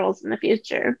these roles in the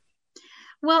future.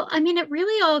 Well, I mean, it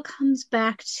really all comes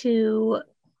back to,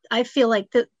 I feel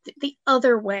like the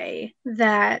other way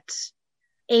that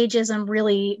ageism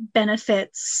really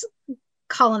benefits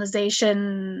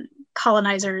colonization,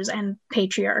 colonizers, and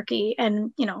patriarchy,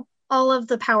 and, you know, all of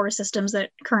the power systems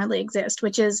that currently exist,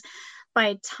 which is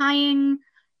by tying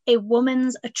a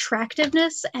woman's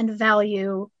attractiveness and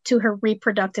value to her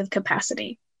reproductive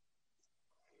capacity.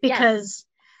 Because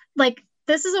like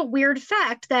this is a weird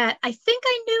fact that I think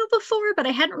I knew before, but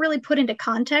I hadn't really put into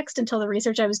context until the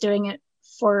research I was doing it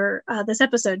for this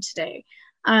episode today,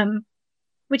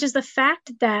 which is the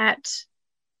fact that,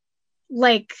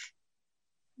 like,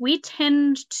 we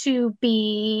tend to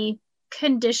be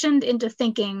conditioned into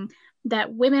thinking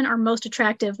that women are most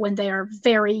attractive when they are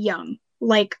very young,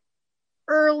 like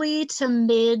early to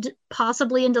mid,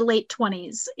 possibly into late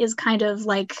 20s is kind of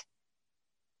like,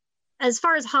 as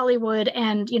far as Hollywood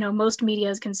and, you know, most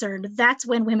media is concerned, that's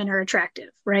when women are attractive,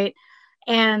 right?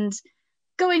 And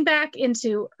going back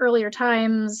into earlier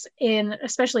times in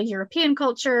especially European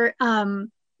culture,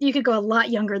 you could go a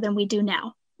lot younger than we do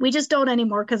now. We just don't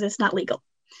anymore because it's not legal.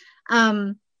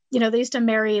 You know, they used to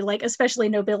marry, like, especially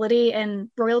nobility and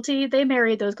royalty. They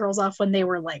married those girls off when they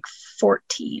were like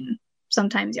 14,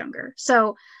 sometimes younger.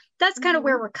 So that's kind of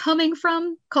where we're coming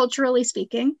from, culturally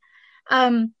speaking.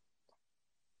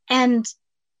 And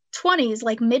 20s,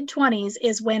 like mid 20s,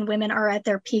 is when women are at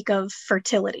their peak of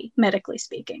fertility, medically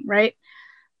speaking, right?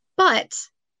 But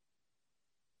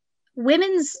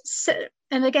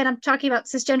and again, I'm talking about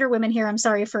cisgender women here. I'm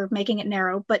sorry for making it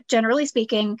narrow, but generally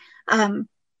speaking,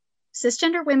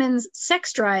 cisgender women's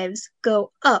sex drives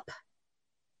go up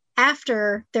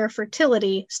after their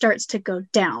fertility starts to go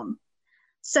down.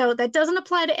 So that doesn't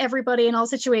apply to everybody in all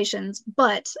situations,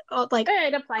 but like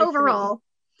overall,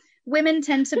 women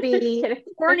tend to be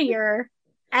hornier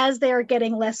as they're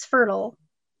getting less fertile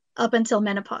up until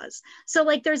menopause. So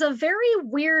like there's a very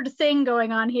weird thing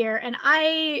going on here, and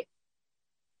I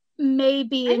may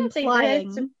be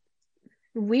implying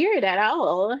weird at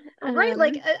all, right?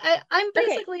 Like I'm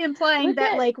basically implying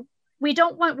that like we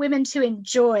don't want women to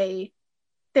enjoy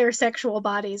their sexual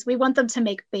bodies. We want them to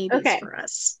make babies for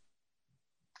us.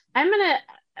 I'm gonna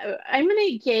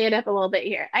gay it up a little bit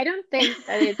here. I don't think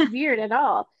that it's weird at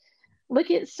all.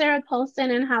 Look at Sarah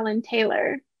Paulson and Holland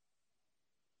Taylor.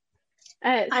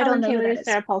 I don't know Taylor who that is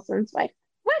Sarah Paulson's wife.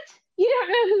 What? You don't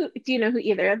know who? Do you know who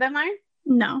either of them are?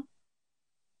 No.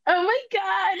 Oh my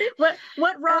God!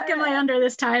 What rock am I under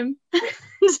this time?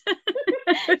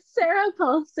 Sarah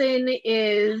Paulson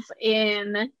is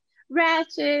in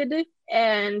Ratched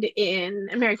and in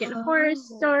American Horror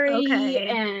Story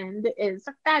and is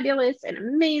fabulous and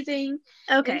amazing.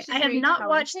 Okay, and I have not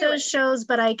watched those shows,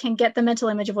 but I can get the mental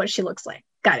image of what she looks like.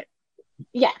 Got it.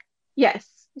 Yeah. Yes.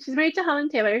 She's married to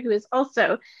Holland Taylor, who is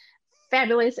also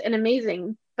fabulous and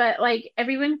amazing. But like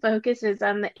everyone focuses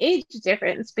on the age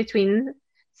difference between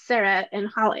Sarah and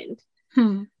Holland.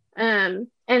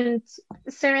 And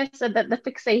Sarah said that the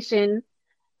fixation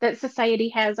that society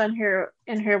has on her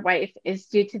and her wife is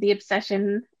due to the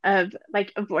obsession of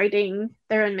like avoiding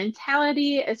their own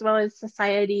mentality, as well as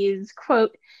society's,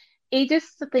 quote,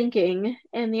 ageist thinking,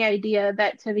 and the idea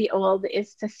that to be old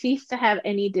is to cease to have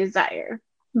any desire.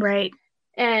 Right.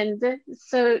 And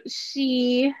so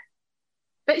she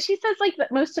says like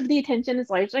that most of the attention is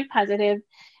largely positive,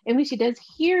 and when she does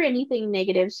hear anything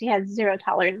negative, she has zero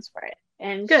tolerance for it.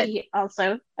 And she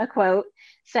also, a quote,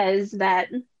 says that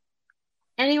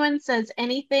anyone says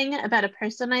anything about a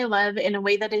person I love in a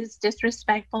way that is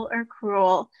disrespectful or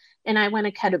cruel, and I want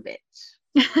to cut a bitch.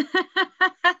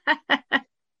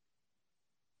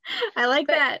 I like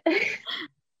that.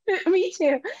 Me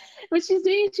too. What she's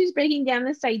doing is she's breaking down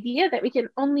this idea that we can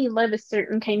only love a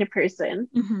certain kind of person,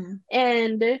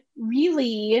 and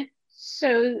really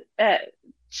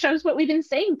shows what we've been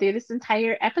saying through this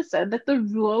entire episode, that the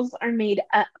rules are made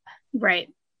up.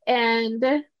 Right. And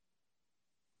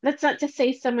that's not to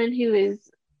say someone who is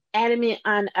adamant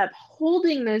on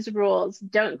upholding those rules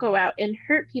don't go out and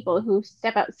hurt people who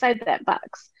step outside that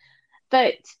box.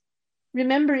 But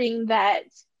remembering that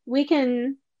we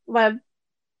can love,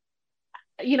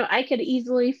 you know, I could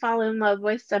easily fall in love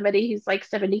with somebody who's like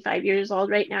 75 years old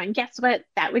right now. And guess what?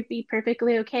 That would be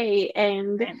perfectly okay.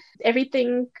 And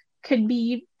everything could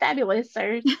be fabulous,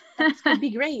 or that could be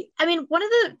great. I mean, one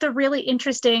of the really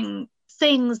interesting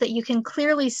things that you can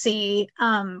clearly see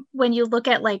when you look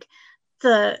at like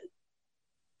the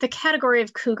category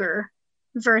of cougar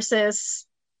versus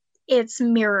its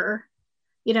mirror,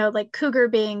 you know, like cougar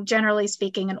being, generally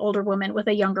speaking, an older woman with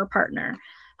a younger partner,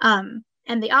 and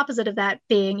the opposite of that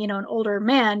being, you know, an older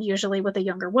man usually with a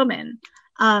younger woman,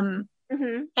 and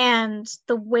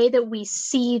the way that we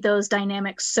see those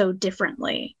dynamics so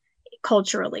differently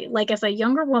culturally. Like if a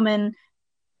younger woman,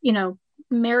 you know,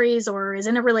 marries or is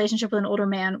in a relationship with an older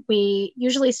man, we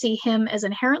usually see him as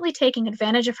inherently taking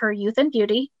advantage of her youth and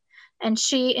beauty, and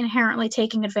she inherently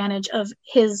taking advantage of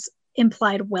his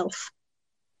implied wealth,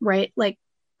 right? Like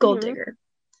gold digger.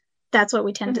 That's what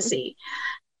we tend to see.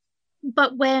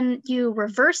 But when you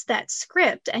reverse that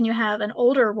script and you have an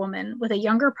older woman with a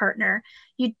younger partner,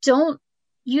 you don't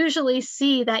usually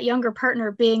see that younger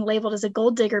partner being labeled as a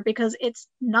gold digger because it's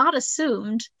not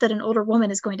assumed that an older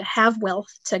woman is going to have wealth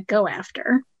to go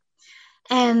after.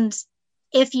 And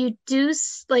if you do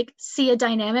like see a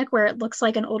dynamic where it looks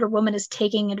like an older woman is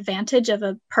taking advantage of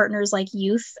a partner's like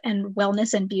youth and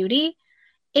wellness and beauty,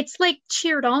 it's like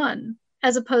cheered on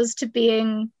as opposed to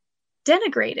being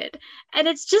denigrated. And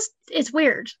it's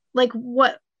weird. Like,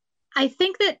 what I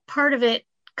think that part of it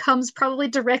comes probably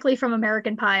directly from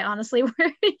American Pie, honestly,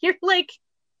 where you're like,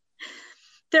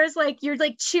 you're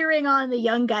like cheering on the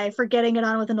young guy for getting it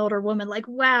on with an older woman. Like,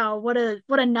 wow, what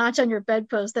a notch on your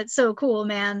bedpost. That's so cool,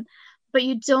 man. But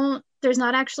there's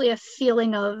not actually a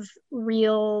feeling of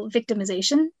real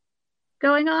victimization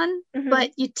going on,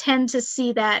 but you tend to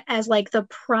see that as like the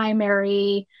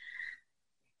primary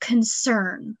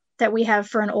concern that we have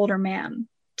for an older man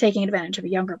taking advantage of a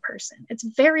younger person. It's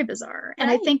very bizarre. And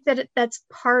I think that that's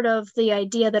part of the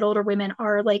idea that older women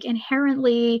are like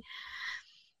inherently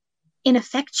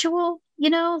ineffectual,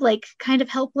 like kind of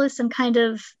helpless and kind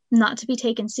of not to be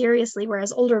taken seriously,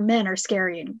 whereas older men are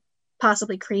scary and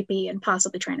possibly creepy and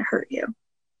possibly trying to hurt you.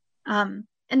 And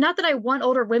not that I want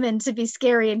older women to be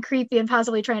scary and creepy and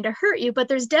possibly trying to hurt you, but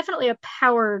there's definitely a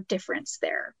power difference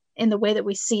there in the way that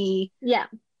we see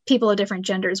people of different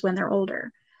genders when they're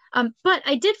older. But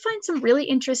I did find some really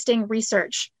interesting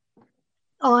research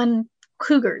on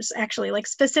cougars, actually, like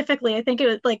specifically, I think it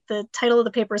was like the title of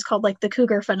the paper is called like the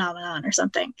cougar phenomenon or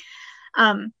something,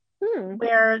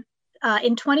 where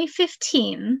in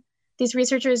 2015, these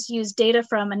researchers used data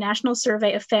from a national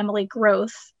survey of family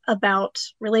growth about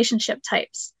relationship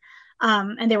types,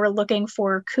 and they were looking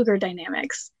for cougar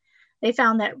dynamics. They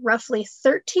found that roughly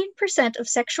 13% of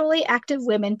sexually active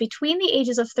women between the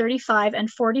ages of 35 and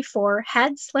 44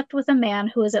 had slept with a man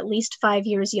who was at least 5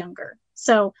 years younger.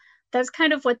 So that's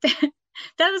kind of what that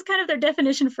was kind of their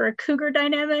definition for a cougar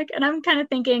dynamic. And I'm kind of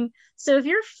thinking, so if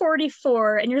you're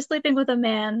 44 and you're sleeping with a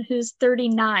man who's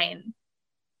 39,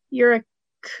 you're a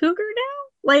cougar now?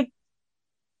 Like,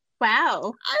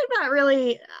 wow.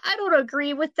 I don't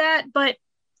agree with that, but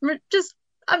I'm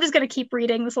just going to keep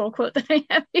reading this little quote that I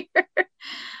have here.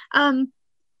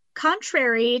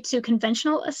 Contrary to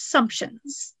conventional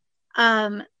assumptions,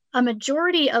 a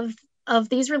majority of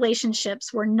these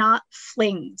relationships were not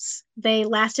flings. They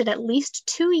lasted at least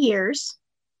 2 years,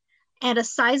 and a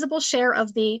sizable share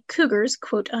of the cougars,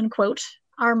 quote unquote,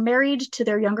 are married to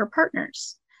their younger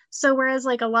partners. So whereas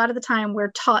like a lot of the time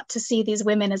we're taught to see these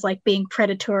women as like being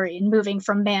predatory and moving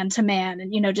from man to man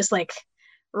and, just like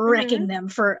wrecking them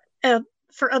for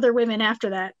other women after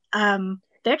that,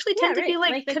 they actually tend to be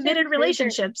like committed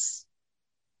relationships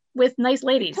with nice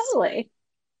ladies. Totally.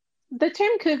 The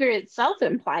term cougar itself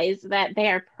implies that they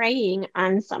are preying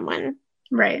on someone.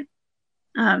 Right.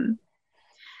 And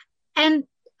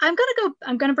I'm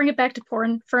going to bring it back to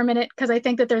porn for a minute, because I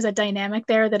think that there's a dynamic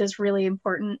there that is really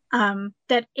important,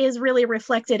 that is really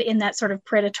reflected in that sort of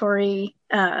predatory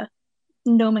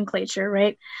nomenclature,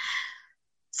 right?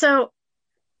 So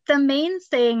the main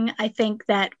thing I think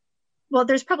that, well,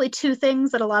 there's probably two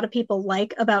things that a lot of people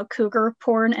like about cougar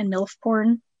porn and MILF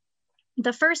porn.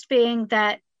 The first being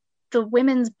that the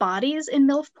women's bodies in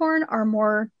MILF porn are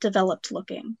more developed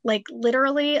looking. Like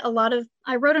literally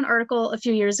I wrote an article a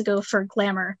few years ago for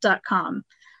glamour.com,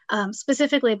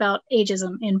 specifically about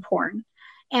ageism in porn.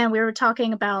 And we were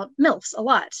talking about MILFs a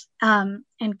lot. And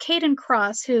Caden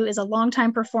Cross, who is a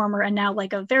longtime performer and now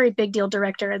like a very big deal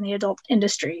director in the adult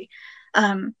industry,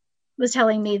 was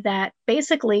telling me that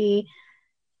basically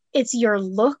it's your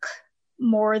look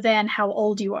more than how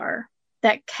old you are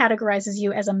that categorizes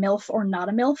you as a MILF or not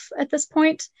a MILF at this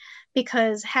point,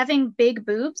 because having big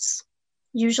boobs,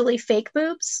 usually fake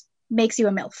boobs, makes you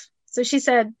a MILF. So she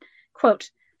said, quote,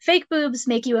 "Fake boobs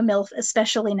make you a MILF,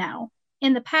 especially now.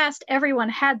 In the past, everyone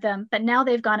had them, but now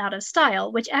they've gone out of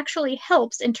style, which actually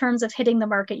helps in terms of hitting the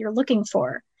market you're looking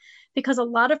for. Because a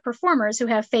lot of performers who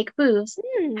have fake boobs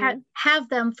have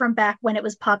them from back when it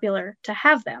was popular to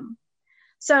have them.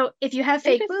 So if you have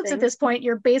fake boobs at this point,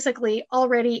 you're basically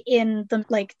already in the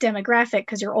like demographic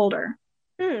because you're older.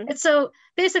 And so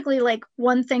basically like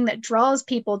one thing that draws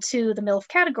people to the MILF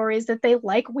category is that they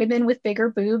like women with bigger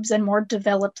boobs and more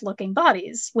developed looking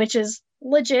bodies, which is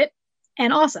legit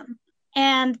and awesome.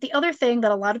 And the other thing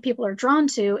that a lot of people are drawn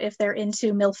to if they're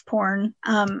into MILF porn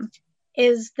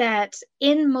is that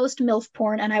in most MILF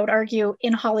porn, and I would argue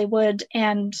in Hollywood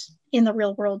and in the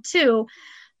real world too,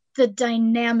 the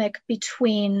dynamic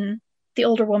between the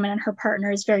older woman and her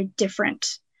partner is very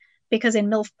different, because in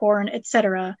MILF porn,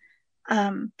 etc.,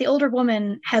 the older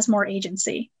woman has more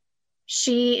agency.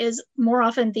 She is more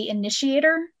often the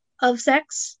initiator of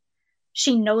sex,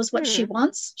 She knows what she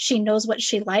wants, she knows what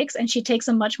she likes, and she takes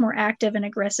a much more active and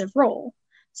aggressive role.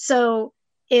 So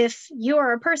if you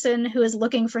are a person who is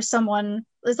looking for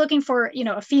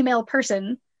a female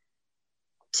person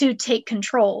to take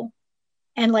control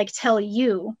and like tell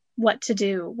you what to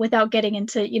do without getting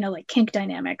into, like kink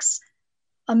dynamics,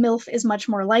 a MILF is much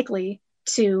more likely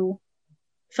to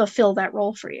fulfill that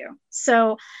role for you.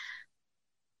 So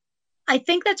I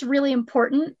think that's really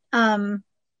important, because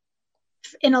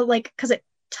it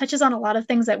touches on a lot of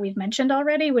things that we've mentioned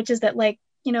already, which is that a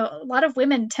lot of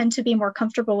women tend to be more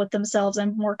comfortable with themselves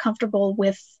and more comfortable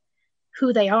with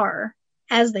who they are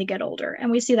as they get older.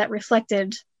 And we see that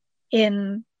reflected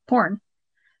in porn.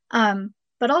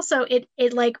 But also it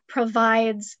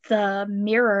provides the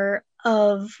mirror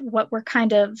of what we're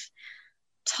kind of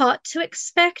taught to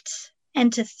expect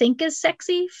and to think is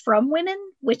sexy from women,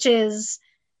 which is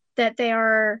that they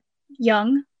are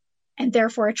young and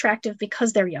therefore attractive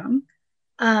because they're young,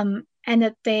 and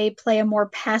that they play a more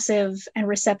passive and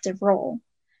receptive role.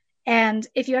 And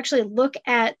if you actually look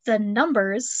at the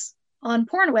numbers on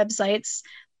porn websites,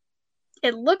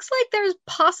 it looks like there's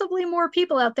possibly more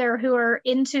people out there who are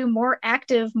into more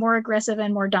active, more aggressive,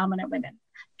 and more dominant women.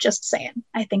 Just saying.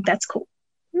 I think that's cool.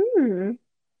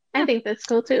 I think that's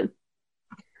cool too.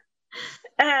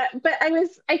 But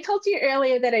I told you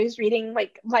earlier that I was reading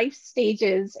like Life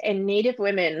Stages and Native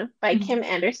Women by Kim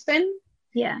Anderson.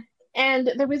 Yeah.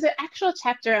 And there was an actual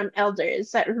chapter on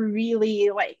elders that really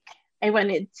I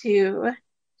wanted to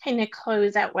kind of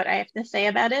close out what I have to say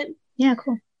about it. Yeah,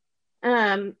 cool.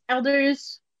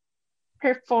 Elders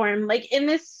perform in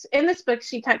this book,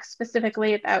 she talks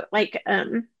specifically about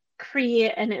Cree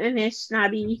and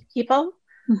Anishinaabe people.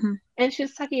 And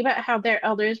she's talking about how their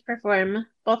elders perform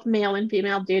both male and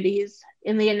female duties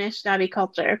in the Anishinaabe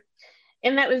culture.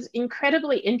 And that was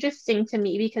incredibly interesting to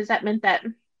me because that means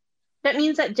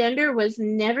that gender was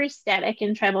never static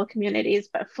in tribal communities,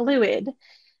 but fluid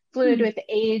with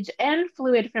age and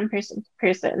fluid from person to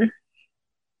person.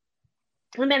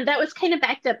 And then that was kind of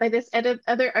backed up by this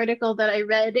other article that I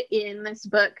read in this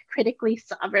book, Critically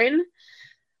Sovereign,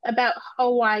 about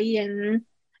Hawaiian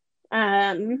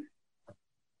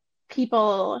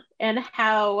people and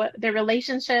how their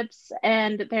relationships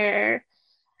and their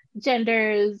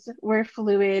genders were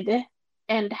fluid,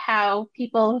 and how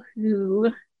people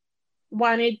who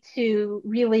wanted to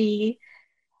really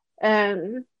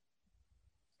fit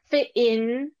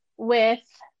in with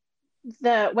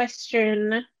the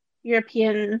Western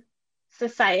European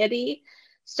society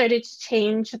started to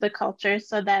change the culture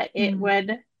so that it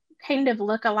would kind of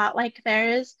look a lot like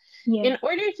theirs in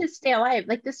order to stay alive.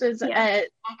 This was an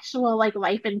actual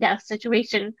life and death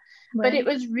situation, but it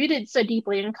was rooted so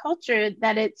deeply in culture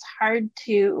that it's hard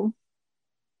to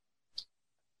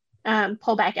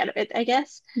pull back out of it, I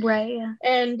guess. Right. Yeah.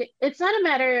 And it's not a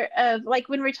matter of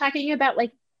when we're talking about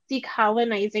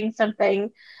decolonizing something,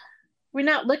 we're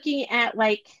not looking at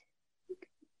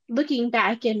looking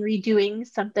back and redoing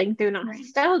something through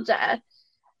nostalgia,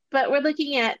 but we're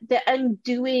looking at the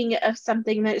undoing of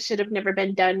something that should have never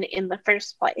been done in the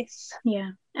first place. Yeah.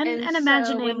 And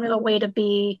imagining a way to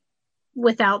be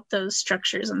without those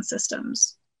structures and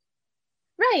systems.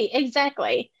 Right,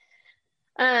 exactly.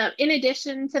 In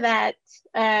addition to that,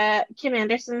 Kim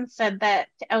Anderson said that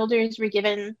elders were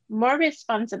given more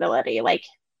responsibility,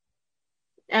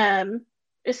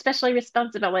 especially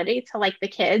responsibility to the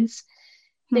kids.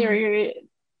 They were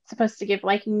supposed to give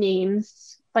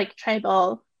names,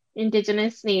 tribal,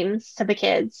 indigenous names to the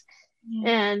kids.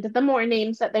 And the more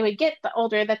names that they would get, the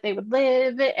older that they would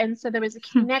live. And so there was a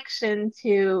connection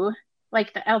to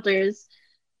the elders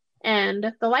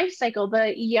and the life cycle.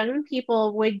 The young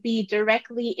people would be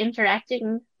directly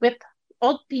interacting with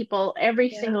old people every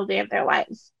single day of their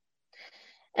lives.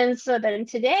 And so then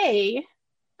today,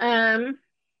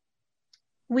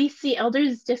 we see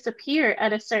elders disappear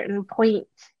at a certain point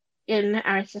in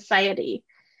our society,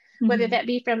 whether that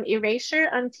be from erasure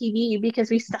on TV, because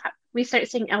we start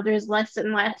seeing elders less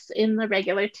and less in the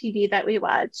regular TV that we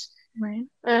watch. Right.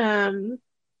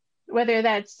 Whether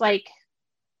that's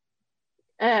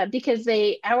because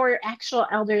our actual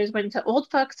elders went to old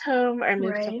folks' home or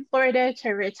moved to Florida to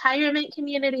a retirement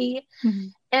community.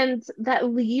 And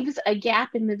that leaves a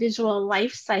gap in the visual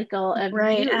life cycle of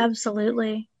youth.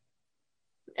 Absolutely.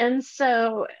 And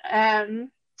so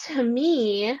to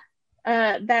me,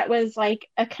 that was a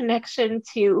connection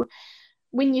to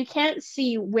when you can't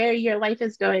see where your life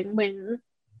is going, when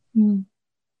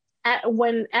at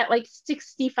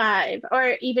 65,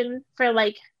 or even for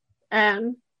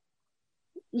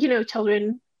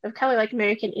children of color,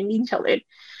 American Indian children,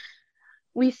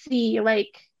 we see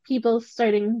people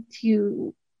starting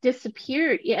to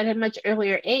disappeared at a much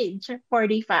earlier age,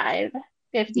 45,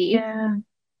 50. Yeah.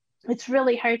 It's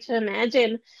really hard to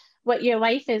imagine what your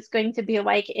life is going to be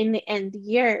like in the end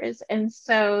years. And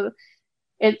so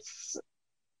it's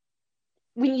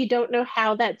when you don't know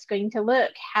how that's going to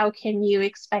look, how can you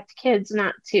expect kids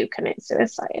not to commit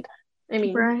suicide? I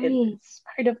mean, Right. it's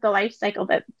part of the life cycle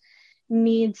that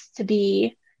needs to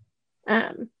be,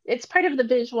 it's part of the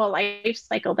visual life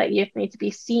cycle that youth need to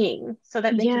be seeing so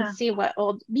that they can Yeah. see what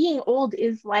being old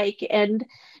is like, and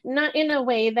not in a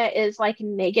way that is like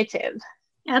negative.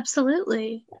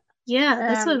 Absolutely. Yeah,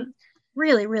 that's a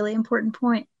really, really important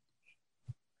point.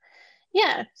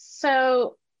 Yeah.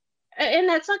 So, and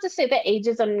that's not to say that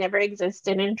ageism never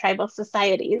existed in tribal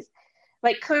societies.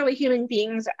 Like, clearly human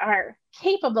beings are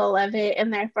capable of it,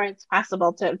 and therefore it's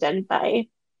possible to have been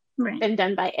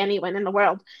done by anyone in the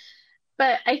world.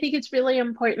 But I think it's really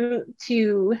important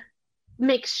to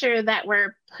make sure that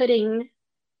we're putting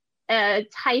a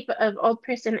type of old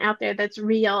person out there that's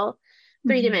real,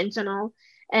 three-dimensional,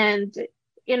 and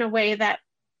in a way that,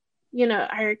 you know,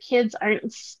 our kids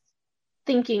aren't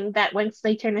thinking that once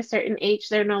they turn a certain age,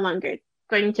 they're no longer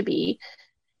going to be,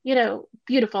 you know,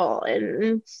 beautiful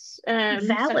and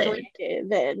Valid.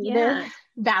 and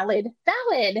valid.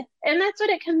 And that's what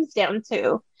it comes down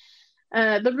to.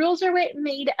 The rules are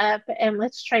made up, and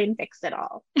let's try and fix it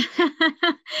all.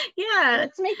 Yeah.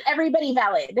 Let's make everybody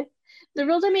valid. The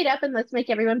rules are made up, and let's make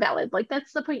everyone valid. Like,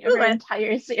 that's the point of our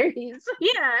entire series.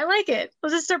 Yeah, I like it.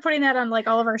 We'll just start putting that on like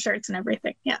all of our shirts and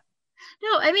everything. Yeah.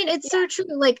 No, I mean, it's so true.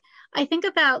 Like, I think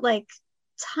about like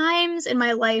times in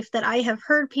my life that I have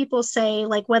heard people say,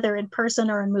 like, whether in person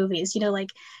or in movies, you know, like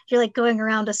you're like going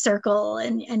around a circle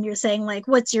and you're saying like,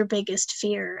 what's your biggest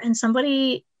fear? And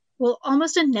somebody will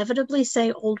almost inevitably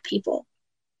say old people.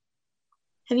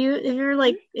 Have you ever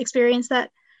like experienced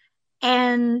that?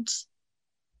 And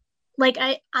like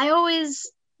I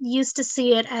always used to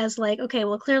see it as like, okay,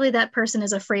 well, clearly that person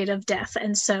is afraid of death,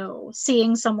 and so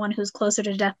seeing someone who's closer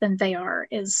to death than they are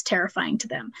is terrifying to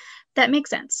them. That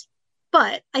makes sense.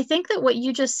 But I think that what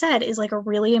you just said is like a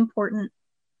really important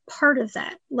part of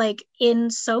that. Like,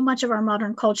 in so much of our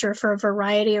modern culture, for a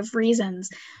variety of reasons,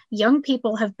 young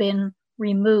people have been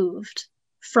removed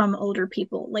from older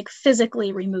people, like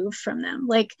physically removed from them.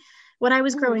 Like, when I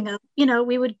was growing up, you know,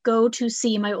 we would go to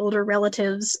see my older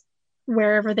relatives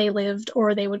wherever they lived,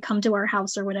 or they would come to our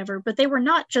house or whatever, but they were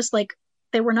not just like,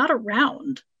 they were not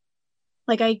around.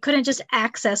 Like, I couldn't just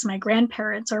access my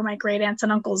grandparents or my great aunts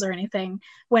and uncles or anything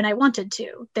when I wanted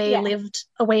to. They lived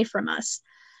away from us.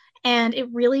 And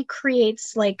it really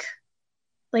creates like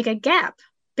a gap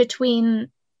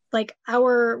between like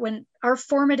our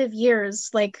formative years,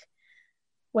 like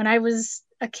when I was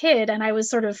a kid and I was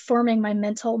sort of forming my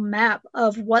mental map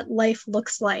of what life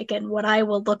looks like and what I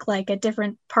will look like at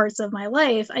different parts of my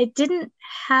life. I didn't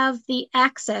have the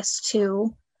access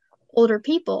to older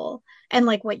people. And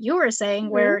like what you were saying,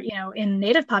 where, you know, in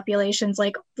native populations,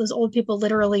 like those old people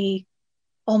literally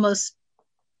almost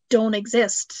don't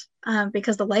exist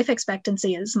because the life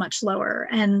expectancy is much lower.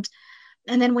 And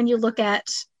then when you look at,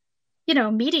 you know,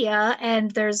 media,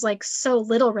 and there's like so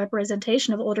little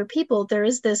representation of older people, there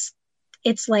is this,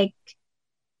 it's like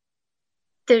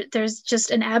there's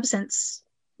just an absence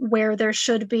where there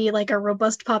should be like a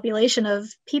robust population of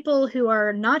people who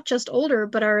are not just older,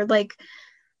 but are like,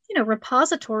 you know,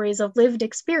 repositories of lived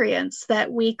experience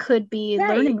that we could be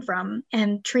learning from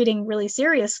and treating really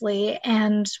seriously.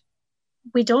 And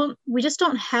we just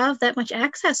don't have that much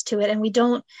access to it. And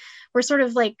we're sort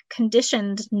of like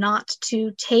conditioned not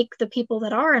to take the people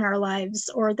that are in our lives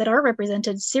or that are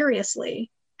represented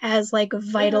seriously as like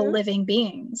vital living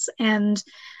beings. And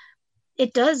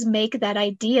it does make that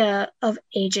idea of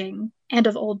aging and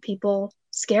of old people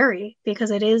scary,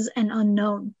 because it is an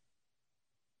unknown.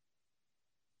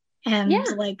 And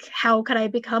like, how could I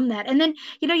become that? And then,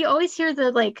 you know, you always hear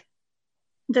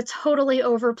the totally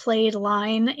overplayed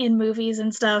line in movies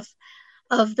and stuff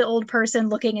of the old person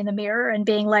looking in the mirror and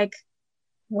being like,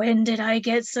 when did I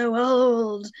get so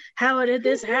old? How did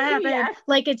this happen?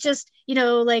 Like, it just, you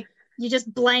know, like you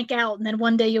just blank out, and then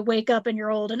one day you wake up and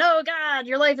you're old, and oh God,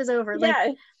 your life is over.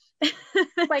 Like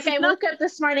I woke up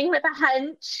this morning with a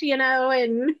hunch, you know,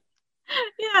 and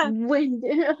when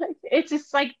it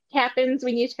just like happens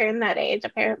when you turn that age,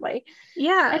 apparently.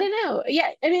 I don't know.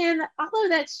 I mean, all of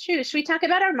that's true. Should we talk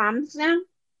about our moms now?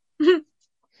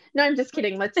 No, I'm just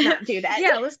kidding. Let's not do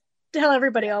that. Let's tell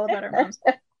everybody all about our moms.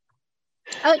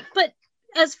 But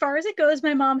as far as it goes,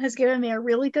 my mom has given me a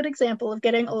really good example of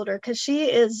getting older, because she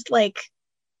is like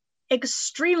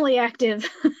extremely active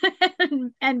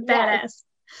and badass.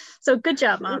 So good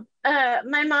job, Mom.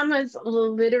 My mom was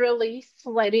literally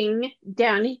sledding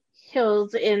down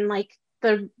hills in like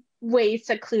the way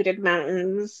secluded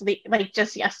mountains, like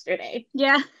just yesterday.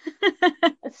 Yeah.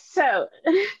 So,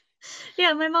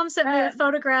 yeah, my mom sent me a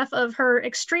photograph of her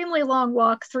extremely long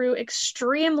walk through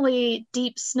extremely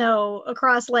deep snow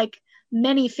across like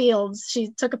many fields.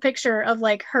 She took a picture of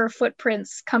like her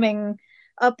footprints coming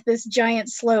up this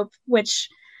giant slope, which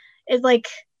is like,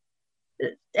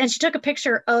 and she took a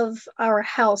picture of our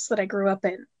house that I grew up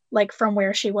in, like from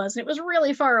where she was. And it was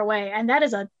really far away. And that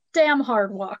is a damn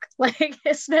hard walk, like,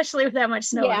 especially with that much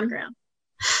snow on the ground.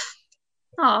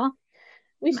 Aw.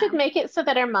 We should make it so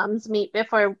that our moms meet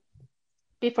before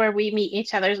we meet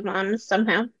each other's moms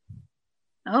somehow.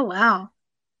 Oh, wow.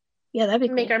 Yeah, that'd be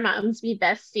cool. Make our moms be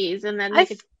besties, and then I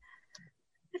think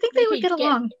they would get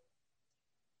along.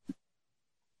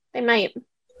 They might. I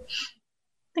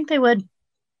think they would.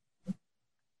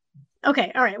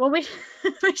 Okay, all right. Well, we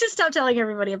should stop telling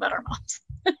everybody about our moms.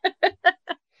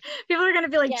 People are going to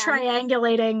be like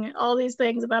triangulating all these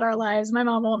things about our lives. My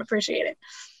mom won't appreciate it.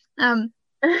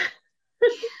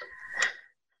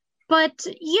 But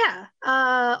yeah,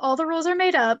 all the rules are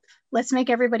made up. Let's make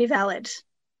everybody valid.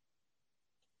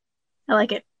 I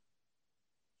like it.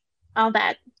 All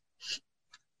that.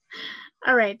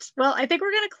 All right. Well, I think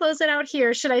we're going to close it out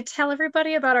here. Should I tell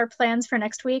everybody about our plans for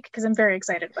next week? Because I'm very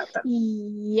excited about them.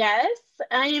 Yes,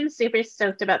 I am super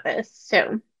stoked about this.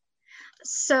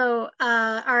 So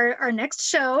our next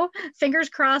show, fingers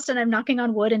crossed, and I'm knocking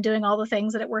on wood and doing all the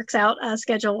things that it works out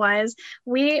schedule-wise,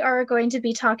 we are going to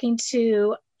be talking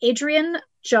to Adrian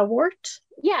Jawort.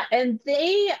 Yeah, and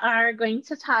they are going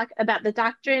to talk about the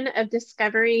doctrine of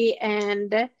discovery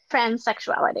and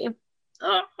transsexuality.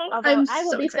 Although I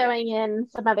will be throwing in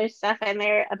some other stuff in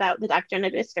there about the doctrine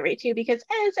of discovery too, because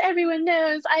as everyone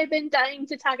knows, I've been dying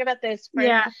to talk about this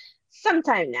for some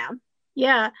time now.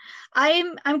 Yeah,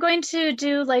 I'm going to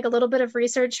do like a little bit of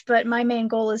research, but my main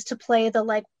goal is to play the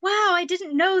like, wow, I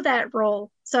didn't know that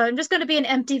role. So I'm just going to be an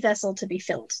empty vessel to be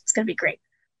filled. It's going to be great.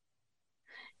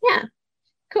 Yeah,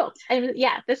 cool.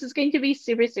 This is going to be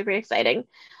super, super exciting.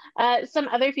 Some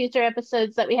other future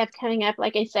episodes that we have coming up,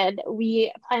 like I said,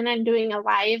 we plan on doing a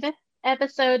live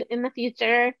episode in the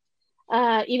future,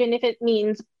 even if it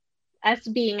means us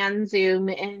being on Zoom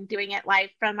and doing it live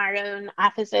from our own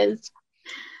offices.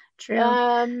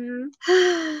 True.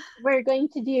 We're going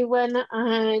to do one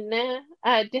on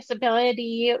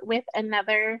disability with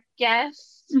another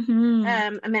guest,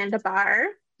 Amanda Barr.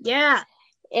 Yeah.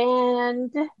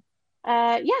 And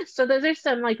so those are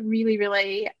some like really,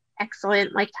 really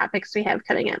excellent like topics we have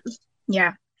coming up.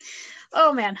 Yeah.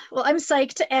 Oh man. Well, I'm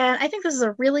psyched, and I think this is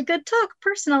a really good talk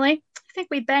personally. I think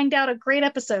we banged out a great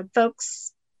episode,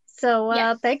 folks. So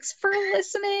thanks for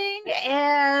listening,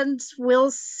 and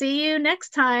we'll see you next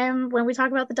time when we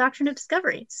talk about the doctrine of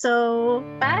discovery. So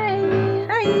bye.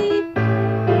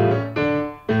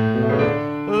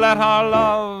 Let our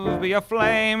love be a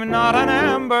flame, not an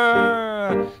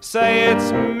ember. Say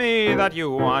it's me that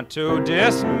you want to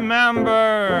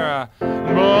dismember.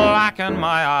 Blacken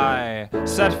my eye,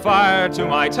 set fire to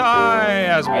my tie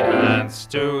as we dance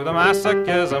to the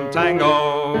masochism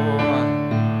tango.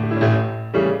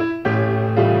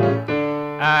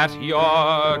 At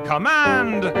your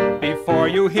command, before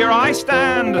you here I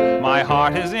stand. My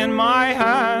heart is in my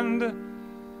hand.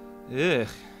 Ugh.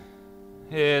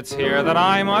 It's here that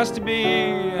I must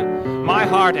be. My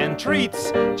heart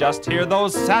entreats, just hear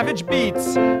those savage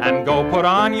beats, and go put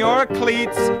on your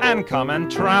cleats and come and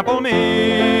trample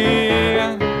me.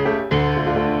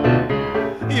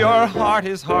 Your heart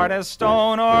is hard as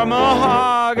stone or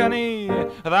mahogany.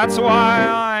 That's why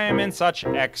I'm in such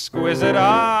exquisite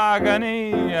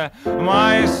agony.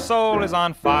 My soul is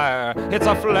on fire, it's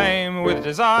aflame with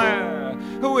desire,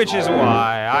 which is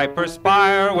why I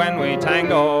perspire when we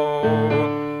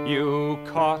tango. You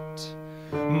caught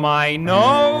my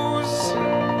nose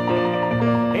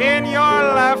in your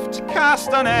left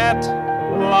castanet,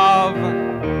 love.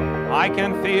 I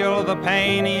can feel the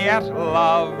pain yet,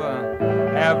 love,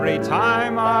 every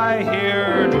time I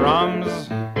hear drums.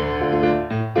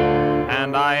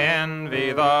 And I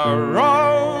envy the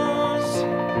rose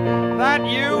that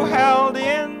you held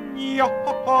in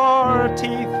your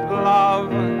teeth,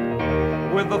 love,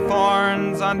 with the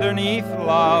thorns underneath,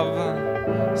 love,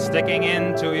 sticking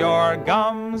into your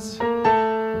gums.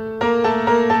 Your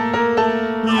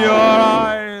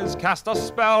eyes cast a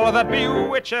spell that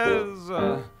bewitches.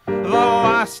 The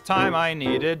last time I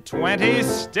needed 20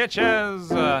 stitches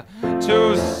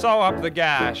to sew up the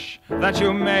gash that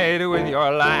you made with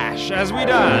your lash as we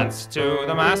dance to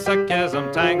the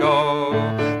masochism tango.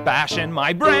 Bash in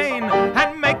my brain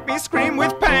and make me scream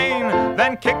with pain,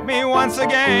 then kick me once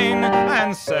again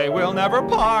and say we'll never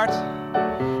part.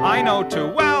 I know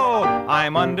too well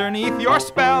I'm underneath your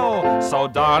spell, so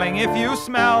darling, if you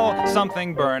smell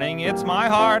something burning, it's my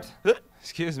heart.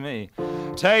 Excuse me.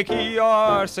 Take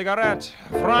your cigarette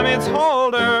from its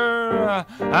holder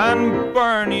and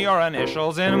burn your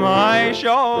initials in my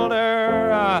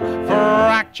shoulder.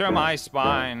 Fracture my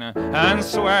spine and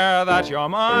swear that you're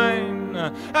mine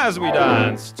as we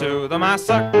dance to the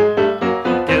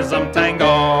masochism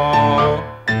tango.